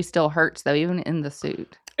actually still hurts though, even in the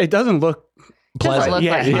suit. It doesn't look Pleasant. Look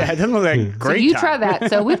like fun. it doesn't look like great. So you time. try that.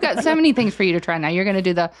 So we've got so many things for you to try now. You're going to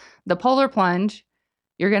do the polar plunge.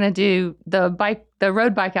 You're going to do the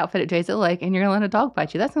road bike outfit at Jay's at the Lake, and you're going to let a dog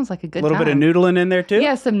bite you. That sounds like a good A little time. bit of noodling in there too.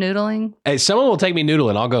 Yeah, some noodling. Hey, someone will take me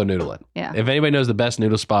noodling. I'll go noodling. Yeah. If anybody knows the best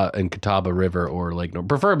noodle spot in Catawba River or Lake Norman,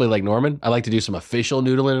 preferably Lake Norman, I like to do some official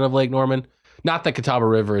noodling of Lake Norman. Not that Catawba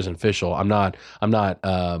River isn't official. I'm not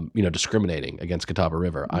discriminating against Catawba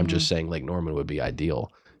River. I'm just saying Lake Norman would be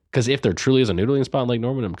ideal. Because if there truly is a noodling spot in Lake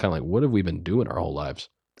Norman, I'm kind of like, what have we been doing our whole lives?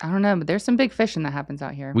 I don't know, but there's some big fishing that happens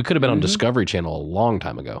out here. We could have been on Discovery Channel a long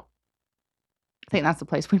time ago. I think that's the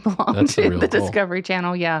place we belong That's the to. real The goal. Discovery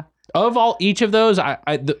Channel, yeah. Of each of those,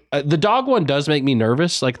 the dog one does make me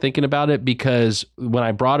nervous, like thinking about it, because when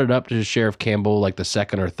I brought it up to Sheriff Campbell, like the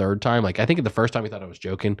second or third time, like I think the first time he thought I was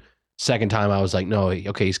joking. Second time I was like, no,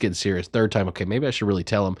 okay, he's getting serious. Third time, okay, maybe I should really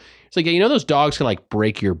tell him. It's like, yeah, those dogs can like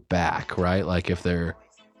break your back, right? Like if they're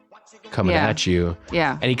coming at you.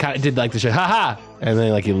 Yeah. And he kind of did like the shit, ha. And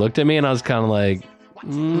then like he looked at me and I was kind of like, I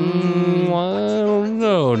don't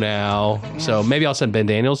know now. So maybe I'll send Ben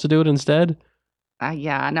Daniels to do it instead.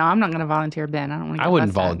 Yeah, no, I'm not going to volunteer Ben. I don't want to. I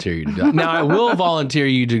wouldn't volunteer you to do that. Now, I will volunteer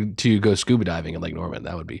you to go scuba diving in Lake Norman.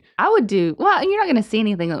 That would be. I would do. Well, you're not going to see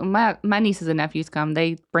anything. My nieces and nephews come.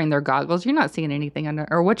 They bring their goggles. You're not seeing anything under,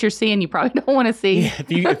 or what you're seeing, you probably don't want to see. Yeah,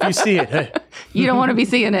 if you see it, you don't want to be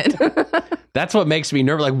seeing it. That's what makes me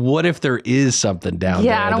nervous. Like, what if there is something down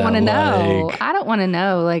there? Yeah, I don't want to know. Like... I don't want to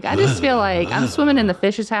know. Like, I just feel like I'm swimming in the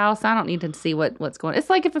fish's house. I don't need to see what's going on.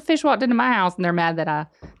 It's like if a fish walked into my house and they're mad that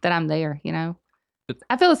I'm there,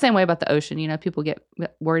 I feel the same way about the ocean. You know, people get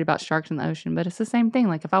worried about sharks in the ocean, but it's the same thing.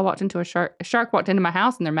 Like if I walked into a shark walked into my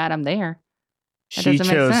house and they're mad I'm there. That She doesn't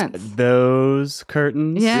make chose sense. those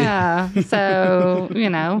curtains. Yeah. So, you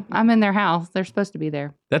know, I'm in their house. They're supposed to be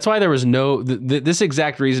there. That's why there was no. This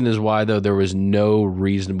exact reason is why, though, there was no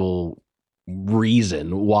reasonable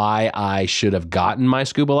reason why I should have gotten my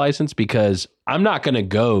scuba license, because I'm not going to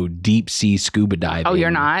go deep sea scuba diving. Oh,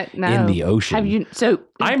 you're not? No. In the ocean. Have you? So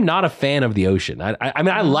I'm not a fan of the ocean. I mean,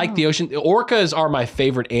 I like the ocean. Orcas are my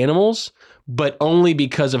favorite animals, but only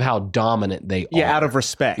because of how dominant they are. Yeah, out of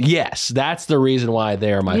respect. Yes, that's the reason why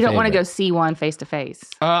they are my favorite. you don't want to go see one face to face.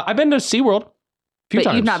 I've been to SeaWorld a few But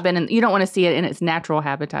times. you've not been in. You don't want to see it in its natural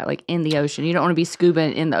habitat, like in the ocean. You don't want to be scuba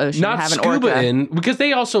in the ocean. Not and have an scuba orca. in, because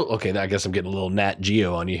they also, okay, I guess I'm getting a little Nat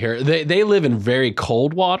Geo on you here. They live in very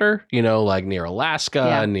cold water, you know, like near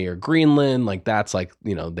Alaska, near Greenland. Like that's like,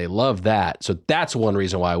 you know, they love that. So that's one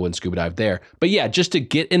reason why I wouldn't scuba dive there. But yeah, just to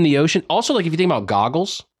get in the ocean. Also, like if you think about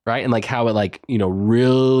goggles, right? And like how it like, you know,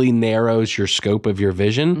 really narrows your scope of your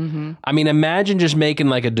vision. Mm-hmm. I mean, imagine just making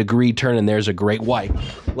like a degree turn and there's a great white.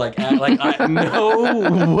 No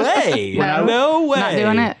way. No way. Not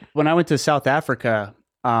doing it. When I went to South Africa,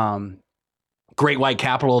 Great white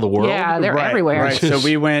capital of the world. Yeah, they're everywhere. Right. So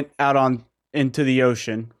we went out into the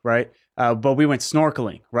ocean, right? But we went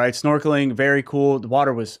snorkeling, right? Snorkeling, very cool. The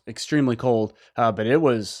water was extremely cold, but it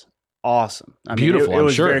was awesome. I mean, Beautiful, it I'm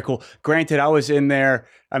was sure. very cool. Granted, I was in there.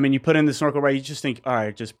 I mean, you put in the snorkel, right? You just think, all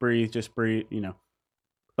right, just breathe, you know,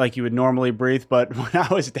 like you would normally breathe. But when I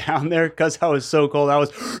was down there, because I was so cold, I was,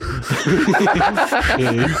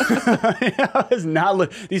 I was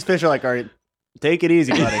not. These fish are like, all right, take it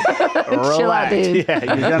easy, buddy. Relax. Chill out, dude. Yeah,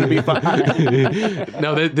 you're gonna be fine.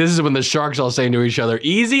 No, this is when the sharks all saying to each other,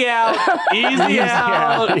 easy out, easy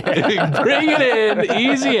out, bring it in,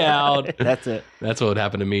 easy out. That's it. That's what would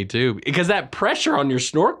happen to me too. Because that pressure on your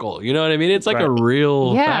snorkel, you know what I mean? It's like Right. a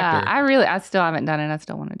real Yeah, factor. I still haven't done it. I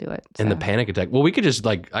still want to do it. And the so. panic attack. Well, we could just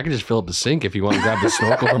I could just fill up the sink if you want to grab the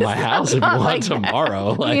snorkel from my house if you not want like that.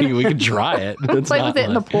 tomorrow. Like we could try it. It's Play not with it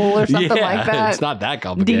in the pool or something yeah, like that. It's not that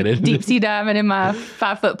complicated. Deep sea diving in my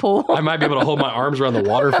 5-foot pool. I might be able to hold my arms around the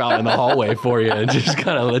water fountain in the hallway for you and just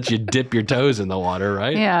kind of let you dip your toes in the water,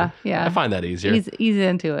 right? Yeah. I find that easier. Ease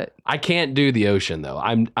into it. I can't do the ocean though.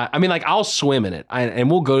 I mean, like I'll swim in it, and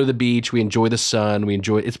we'll go to the beach. We enjoy the sun.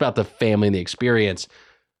 It's about the family and the experience.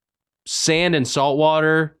 Sand and salt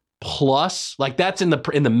water plus, like that's in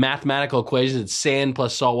the mathematical equation. It's sand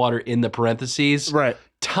plus salt water in the parentheses, Right.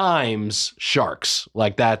 times sharks.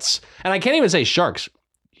 Like that's, and I can't even say sharks.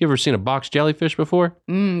 You ever seen a box jellyfish before?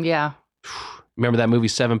 Yeah. Remember that movie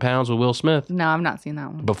 7 Pounds with Will Smith? No, I've not seen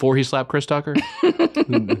that one. Before he slapped Chris Tucker?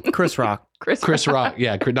 Chris Rock. Chris Rock.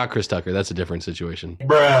 Yeah, not Chris Tucker. That's a different situation.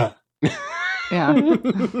 Bruh. Yeah.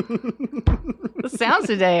 The sounds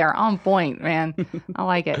today are on point, man. I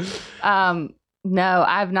like it. No,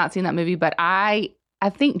 I've not seen that movie, but I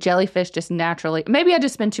think jellyfish just naturally, maybe I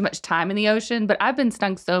just spend too much time in the ocean, but I've been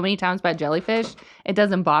stung so many times by jellyfish, it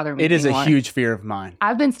doesn't bother me It is anymore. a huge fear of mine.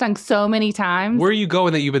 I've been stung so many times. Where are you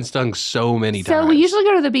going that you've been stung so many times? So we usually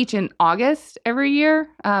go to the beach in August every year,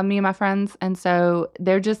 me and my friends, and so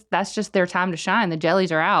that's just their time to shine. The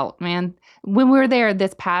jellies are out, man. When we were there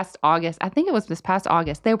this past August, I think it was this past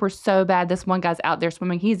August, they were so bad. This one guy's out there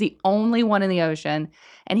swimming. He's the only one in the ocean,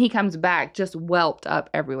 and he comes back just whelped up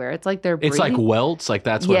everywhere. It's like they're It's like breeding. welts, like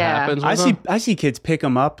that's what Yeah. happens. With I see kids pick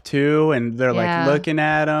them up too, and they're Yeah. like looking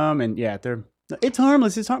at them, and it's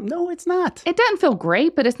harmless. No, it's not. It doesn't feel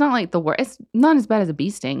great, but it's not like the worst. It's not as bad as a bee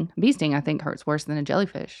sting. A bee sting, I think, hurts worse than a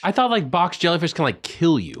jellyfish. I thought like box jellyfish can like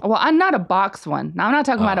kill you. Well, I'm not a box one. No, I'm not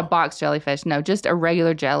talking about a Oh. box jellyfish. No, just a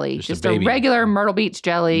regular jelly. Just a a baby. regular Myrtle Beach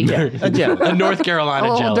jelly. A jelly. A North A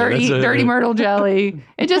Carolina little jelly. dirty Myrtle jelly.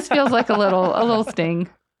 It just feels like a little sting.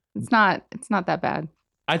 It's not that bad.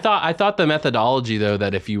 I thought the methodology though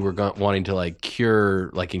that if you were wanting to like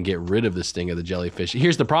cure like and get rid of the sting of the jellyfish.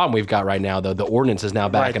 Here's the problem we've got right now though. The ordinance is now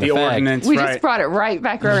back Right, in the effect. ordinance. We right. just brought it right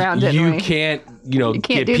back around, didn't You we? can't, You can't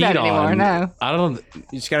get do that peed anymore, on. no. I don't.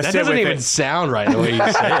 You just gotta That sit doesn't with even it. sound right the way you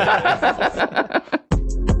say it.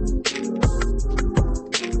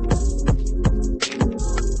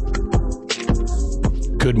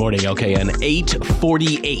 Good morning, LKN.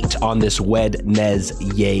 8:48 on this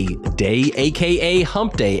Wednesday day, aka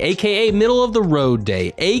Hump Day, aka Middle of the Road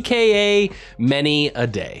Day, aka Many a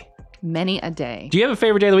Day. Many a day. Do you have a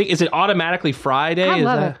favorite day of the week? Is it automatically Friday? I Is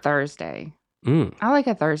love that- a Thursday. Mm. I like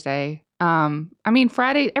a Thursday. I mean,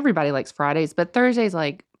 Friday, everybody likes Fridays, but Thursday's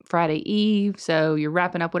like Friday Eve. So you're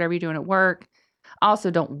wrapping up whatever you're doing at work. I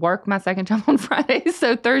also don't work my second job on Fridays.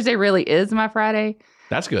 So Thursday really is my Friday.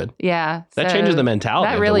 That's good. Yeah. That so changes the mentality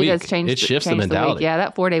That of the really week. does change. It shifts the change mentality. week. Yeah,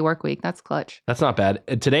 that 4-day work week. That's clutch. That's not bad.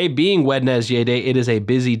 Today being Wednesday Day, it is a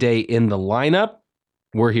busy day in the lineup.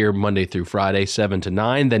 We're here Monday through Friday, 7 to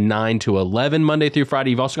 9, then 9 to 11 Monday through Friday.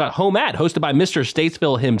 You've also got Home Ad, hosted by Mr.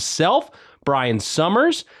 Statesville himself, Brian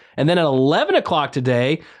Summers. And then at 11 o'clock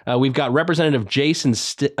today, we've got Representative Jason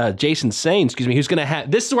Sain, who's going to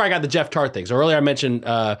have, this is where I got the Jeff Tart things. Earlier I mentioned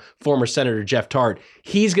former Senator Jeff Tart.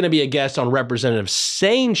 He's going to be a guest on Representative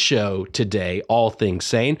Sain's show today, All Things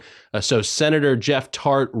Sain. So Senator Jeff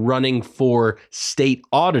Tart running for state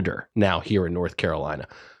auditor now here in North Carolina.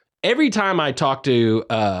 Every time I talk to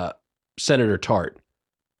Senator Tart,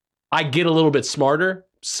 I get a little bit smarter.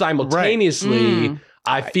 Simultaneously,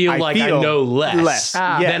 I feel like I know less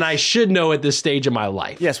than I should know at this stage of my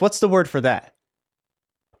life. Yes. What's the word for that?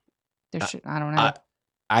 I don't know.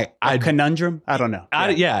 A conundrum? I don't know.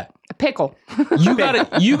 Yeah. A pickle. You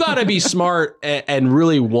gotta be smart and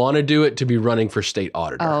really want to do it to be running for state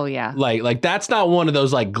auditor. Oh yeah. Like that's not one of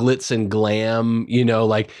those like glitz and glam,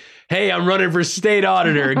 like, hey, I'm running for state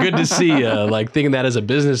auditor. Good to see you. Like thinking that as a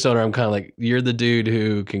business owner, I'm kind of like, you're the dude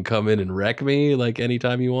who can come in and wreck me like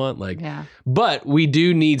anytime you want. Like, yeah. But we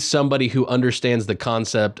do need somebody who understands the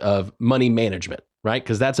concept of money management, right?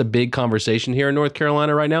 Because that's a big conversation here in North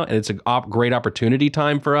Carolina right now. And it's a great opportunity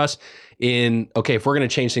time for us if we're going to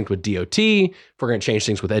change things with DOT, if we're going to change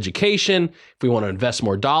things with education, if we want to invest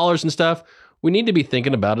more dollars and stuff, we need to be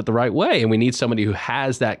thinking about it the right way. And we need somebody who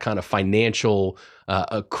has that kind of financial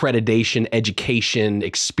accreditation, education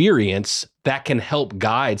experience that can help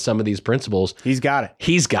guide some of these principles. He's got it.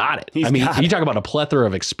 You talk about a plethora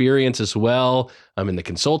of experience as well in the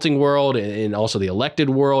consulting world and also the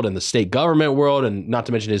elected world and the state government world, and not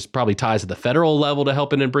to mention his probably ties at the federal level to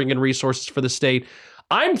helping and bring in resources for the state.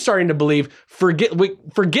 I'm starting to believe, forget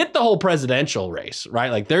the whole presidential race,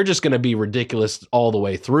 right? Like they're just going to be ridiculous all the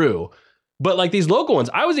way through. But like these local ones,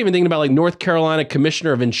 I was even thinking about like North Carolina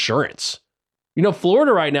Commissioner of Insurance.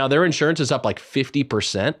 Florida right now, their insurance is up like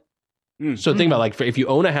 50%. So think about like if you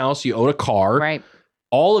own a house, you own a car, right?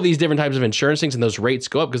 All of these different types of insurance things, and those rates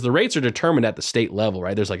go up because the rates are determined at the state level,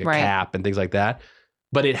 right? There's like a cap and things like that.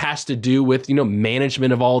 But it has to do with,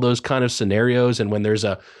 management of all those kind of scenarios. And when there's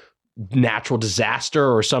a natural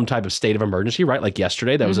disaster or some type of state of emergency, right? Like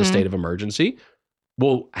yesterday, that was a state of emergency.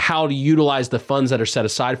 Well, how to utilize the funds that are set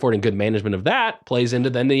aside for it and good management of that plays into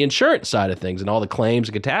then the insurance side of things and all the claims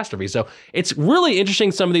and catastrophes. So it's really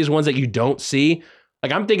interesting, some of these ones that you don't see.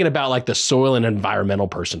 Like I'm thinking about like the soil and environmental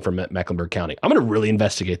person from Mecklenburg County. I'm going to really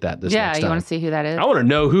investigate that next time. Yeah, you want to see who that is? I want to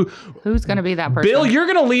know who's going to be that person. Bill, you're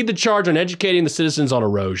going to lead the charge on educating the citizens on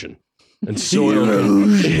erosion and soil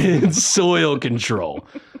control.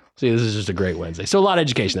 See, this is just a great Wednesday. So a lot of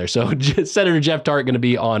education there. So Senator Jeff Tart going to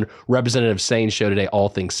be on Representative Sain's show today, All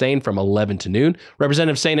Things Sain, from 11 to noon.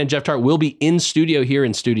 Representative Sain and Jeff Tart will be in studio here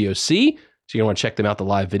in Studio C. So you're going to want to check them out, the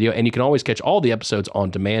live video. And you can always catch all the episodes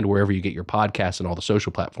on demand wherever you get your podcasts and all the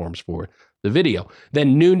social platforms for the video.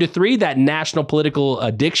 Then noon to 3, that national political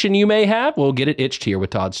addiction you may have, we'll get it itched here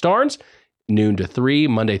with Todd Starnes. Noon to 3,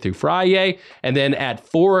 Monday through Friday. And then at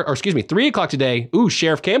 3 o'clock today,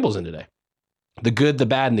 Sheriff Campbell's in today. The Good, the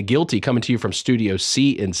Bad, and the Guilty coming to you from Studio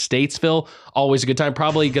C in Statesville. Always a good time.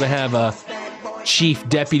 Probably going to have Chief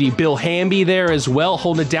Deputy Bill Hamby there as well,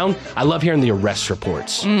 holding it down. I love hearing the arrest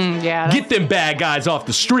reports. Yeah. Get them bad guys off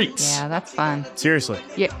the streets. Yeah, that's fun. Seriously.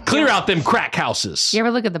 Yeah. Clear out them crack houses. You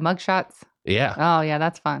ever look at the mugshots? Yeah. Oh, yeah,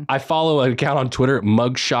 that's fun. I follow an account on Twitter,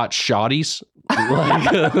 Mugshot Shotties.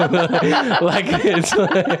 like it's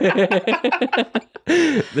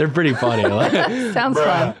they're pretty funny. Sounds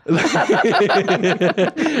fun.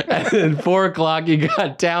 And then 4 o'clock, you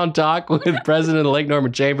got Town Talk with President of the Lake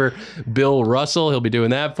Norman Chamber, Bill Russell. He'll be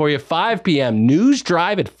doing that for you. 5 p.m. News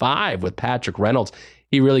Drive at 5 with Patrick Reynolds.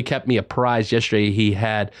 He really kept me apprised yesterday. He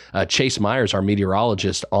had Chase Myers, our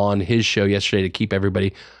meteorologist, on his show yesterday to keep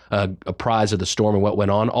everybody apprised of the storm and what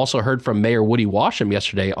went on. Also heard from Mayor Woody Washam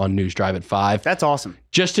yesterday on News Drive at 5. That's awesome.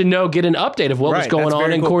 Just to get an update of what was going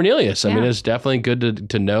on in Cornelius. I mean, it's definitely good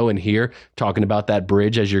to know and hear, talking about that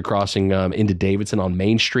bridge as you're crossing into Davidson on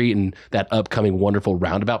Main Street, and that upcoming wonderful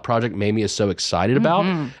roundabout project Mamie is so excited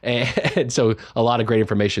about. And so a lot of great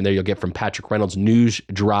information there you'll get from Patrick Reynolds, News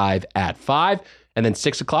Drive at 5. And then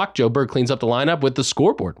 6 o'clock, Joe Berg cleans up the lineup with The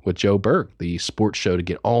Scoreboard with Joe Berg, the sports show to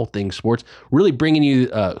get all things sports, really bringing you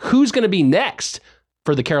who's going to be next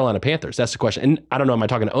for the Carolina Panthers. That's the question. And I don't know, am I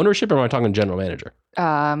talking ownership or am I talking general manager?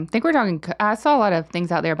 I think we're talking, I saw a lot of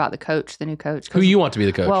things out there about the coach, the new coach. Who you want to be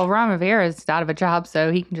the coach? Well, Ron Rivera is out of a job,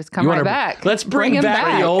 so he can just come back. Let's bring him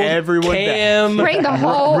back. The old everyone Cam, back. Bring the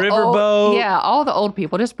whole Riverboat. all the old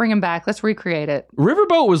people. Just bring him back. Let's recreate it.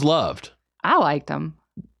 Riverboat was loved. I liked him.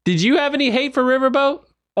 Did you have any hate for Riverboat?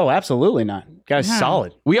 Oh, absolutely not. Guy's Yeah.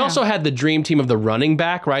 solid. We also had the dream team of the running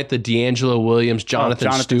back, right? The D'Angelo Williams,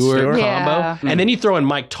 Jonathan Stewart combo. Yeah. And then you throw in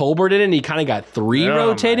Mike Tolbert in it, and he kind of got three Oh,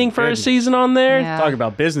 rotating my for a goodness. season on there. Yeah. Talk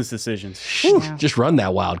about business decisions. Yeah. Just run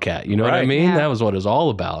that Wildcat. You know what I Right. mean? Yeah. That was what it was all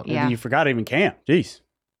about. Yeah. You forgot even Cam. Jeez.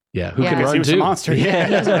 Yeah, who Yeah. can He run was a too? monster. Yeah.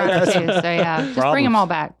 He was around too, so yeah, just bring them Problems. all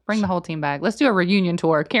back. Bring the whole team back. Let's do a reunion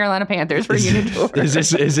tour. Carolina Panthers reunion tour. Is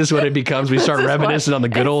this what it becomes? We start This is what- reminiscing on the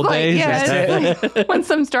good it's old like, days. Yeah, it's like when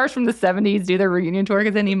some stars from the 70s do their reunion tour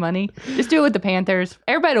because they need money. Just do it with the Panthers.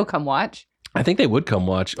 Everybody will come watch. I think they would come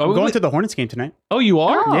watch. I'm going to the Hornets game tonight. Oh, you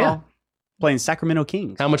are? Oh. Yeah. Playing Sacramento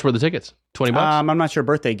Kings. How much were the tickets? $20? I'm not sure.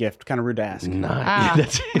 Birthday gift. Kind of rude to ask. Nah,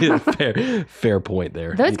 that's fair point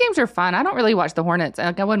there. Those games are fun. I don't really watch the Hornets.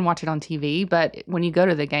 Like, I wouldn't watch it on TV, but when you go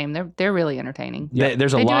to the game, they're really entertaining.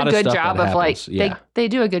 There's a They do lot a of good stuff job that of like happens. Yeah. they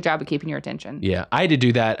do a good job of keeping your attention. Yeah, I had to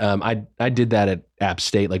do that. I did that at App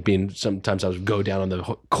State, like sometimes I would go down on the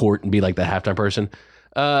court and be like the halftime person.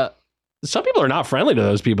 Some people are not friendly to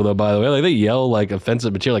those people though, by the way. Like they yell like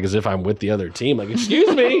offensive material, like as if I'm with the other team. Like,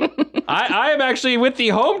 excuse me, I am actually with the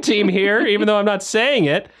home team here, even though I'm not saying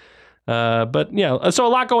it. But yeah, so a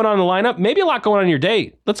lot going on in the lineup. Maybe a lot going on in your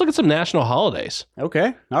day. Let's look at some national holidays.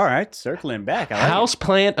 Okay. All right. Circling back. I like it.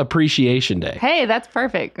 Houseplant Appreciation Day. Hey, that's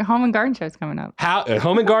perfect. Home and Garden Show's coming up.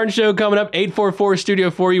 Home and Garden Show coming up, 844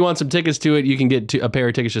 Studio 4. You want some tickets to it? You can get a pair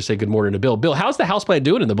of tickets. Just say good morning to Bill. Bill, how's the houseplant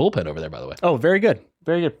doing in the bullpen over there, by the way? Oh, very good.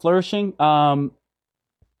 Very good. Flourishing.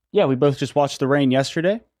 Yeah, we both just watched the rain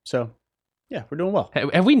yesterday. So, yeah, we're doing well.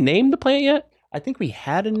 Have we named the plant yet? I think we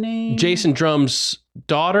had a name. Jason Drum's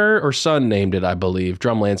daughter or son named it, I believe.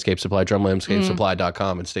 Drum Landscape Supply,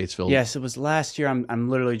 drumlandscapesupply.com in Statesville. Yes, it was last year. I'm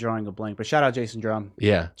literally drawing a blank. But shout out Jason Drum.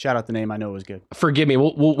 Yeah. Shout out the name. I know it was good. Forgive me.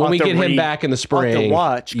 When we get him back in the spring. I'll have to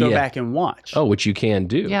watch. Go Yeah. back and watch. Oh, which you can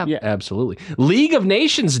do. Yeah. Absolutely. League of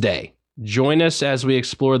Nations Day. Join us as we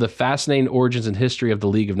explore the fascinating origins and history of the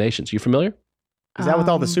League of Nations. You familiar? Is that with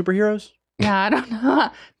all the superheroes? Yeah, I don't know.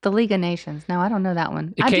 The League of Nations. No, I don't know that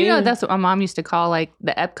one. It I do know came- that's what my mom used to call like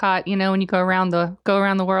the Epcot, you know, when you go around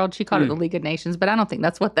the world. She called it the League of Nations, but I don't think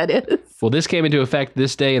that's what that is. Well, this came into effect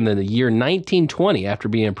this day in the year 1920 after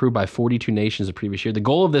being approved by 42 nations the previous year. The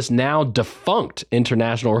goal of this now defunct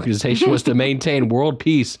international organization was to maintain world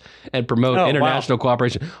peace and promote international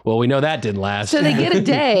cooperation. Well, we know that didn't last. So they get a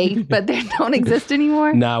day, but they don't exist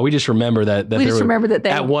anymore. No, we just remember that we they just were, remember that they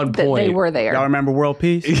at one that point they were there. Y'all remember World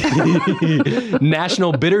Peace?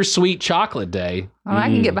 National Bittersweet Chocolate Day. Oh, I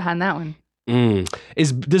can get behind that one.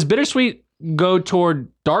 Does bittersweet go toward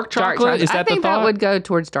dark chocolate? Is that I think the thought? that would go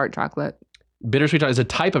towards dark chocolate. Bittersweet chocolate is a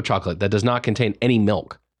type of chocolate that does not contain any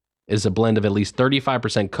milk. It is a blend of at least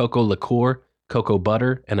 35% cocoa liqueur, cocoa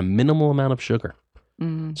butter, and a minimal amount of sugar.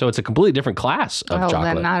 So it's a completely different class of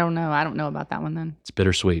chocolate. Then I don't know. I don't know about that one then. It's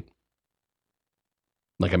bittersweet.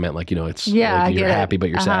 Like I meant, like, you know, it's Yeah, like I you're get it. happy, but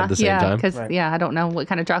you're sad at the same time. Because I don't know what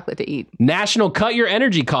kind of chocolate to eat. National Cut Your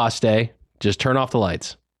Energy Cost Day. Just turn off the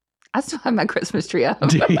lights. I still have my Christmas tree up.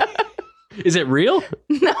 Is it real?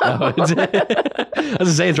 No. Oh, I was gonna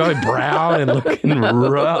say it's probably brown and looking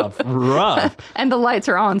rough. And the lights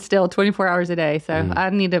are on still 24 hours a day. So Mm. I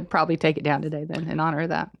need to probably take it down today then in honor of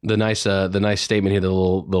that. The nice statement here, the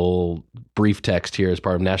little brief text here as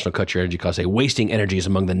part of National Cut Your Energy Cost Day. Wasting energy is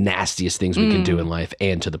among the nastiest things we can do in life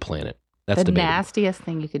and to the planet. That's the debatable. nastiest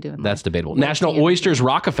thing you could do in life. That's debatable. Wasting National energy. Oysters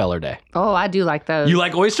Rockefeller Day. Oh, I do like those. You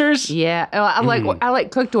like oysters? Yeah. Oh, I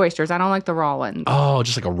like cooked oysters. I don't like the raw ones. Oh,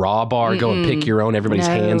 just like a raw bar. Go and pick your own. Everybody's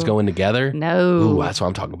No. hands going together. No. Ooh, that's what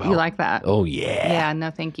I'm talking about. You like that? Oh, yeah. Yeah,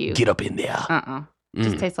 no, thank you. Get up in there.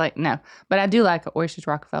 Just tastes like, no. But I do like oysters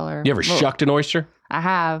Rockefeller. You ever shucked an oyster? I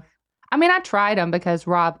have. I mean, I tried them because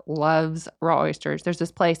Rob loves raw oysters. There's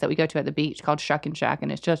this place that we go to at the beach called Shuck and Shack,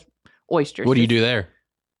 and it's just oysters. What do you do there?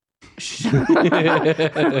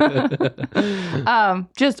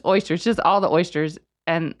 Just oysters, just all the oysters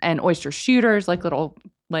and oyster shooters, like little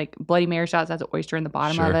like Bloody Mary shots has an oyster in the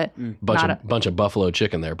bottom of Sure. it. Bunch of buffalo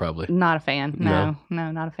chicken there, probably. Not a fan. No.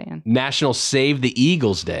 No, not a fan. National Save the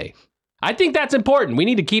Eagles Day. I think that's important. We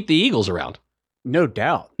need to keep the Eagles around. No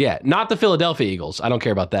doubt. Yeah, not the Philadelphia Eagles. I don't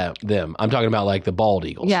care about them. I'm talking about like the bald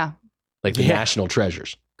eagles. Yeah. Like the national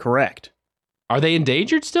treasures. Correct. Are they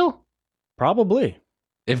endangered still? Probably.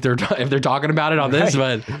 If they're talking about it on this,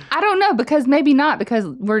 but I don't know because maybe not because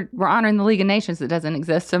we're honoring the League of Nations that doesn't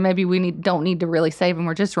exist. So maybe we don't need to really save them.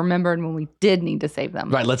 We're just remembering when we did need to save them.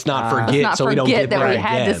 right, let's not forget Let's not so we don't forget get that we there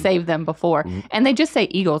had to again. save them before. And they just say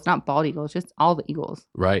eagles, not bald eagles, just all the eagles.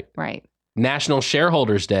 Right. Right. National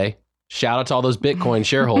Shareholders Day. Shout out to all those Bitcoin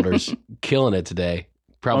shareholders killing it today.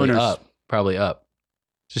 Probably Owners. up.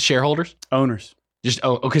 Just shareholders? Owners. Just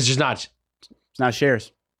because there's not It's not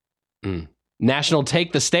shares. National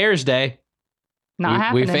Take the Stairs Day. Not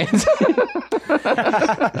happening. Fans.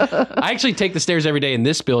 I actually take the stairs every day in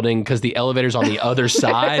this building because the elevator's on the other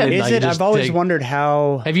side. And Is it? I've always wondered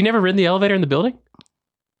how. Have you never ridden the elevator in the building?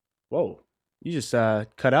 Whoa. You just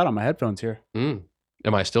cut out on my headphones here. Am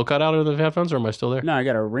I still cut out of the headphones or am I still there? No, I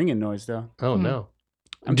got a ringing noise though. Oh, no.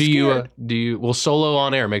 I'm do scared. you, we'll solo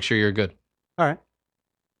on air. Make sure you're good. All right.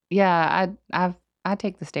 Yeah, I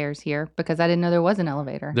take the stairs here because I didn't know there was an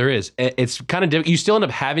elevator. There is. It's kind of different. You still end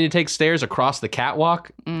up having to take stairs across the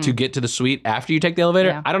catwalk to get to the suite after you take the elevator.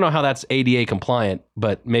 Yeah. I don't know how that's ADA compliant,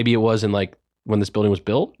 but maybe it was in like when this building was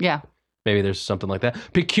built. Yeah. Maybe there's something like that.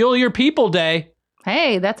 Peculiar People Day.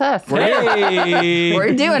 Hey, that's us. Hey.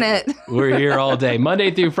 We're doing it. We're here all day,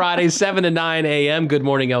 Monday through Friday, 7 to 9 a.m. Good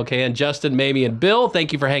morning, LKN. Justin, Mamie, and Bill,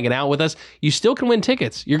 thank you for hanging out with us. You still can win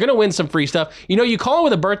tickets. You're going to win some free stuff. You know, you call in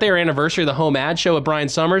with a birthday or anniversary of the home ad show at Brian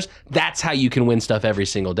Summers. That's how you can win stuff every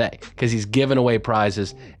single day because he's giving away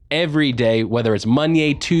prizes every day, whether it's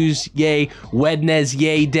Monday, Tuesday,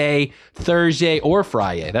 Wednesday day, Thursday, or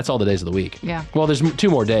Friday. That's all the days of the week. Yeah. Well, there's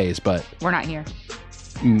 2 more days, but We're not here.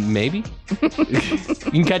 maybe.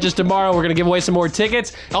 You can catch us tomorrow. We're going to give away some more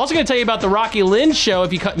tickets. Also going to tell you about the Rocky Lynn show.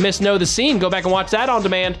 If you missed Know the Scene, go back and watch that on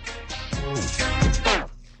demand.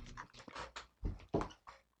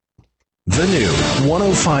 The new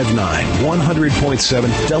 105.9, 100.7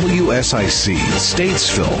 WSIC,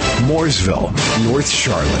 Statesville, Mooresville, North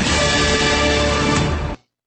Charlotte.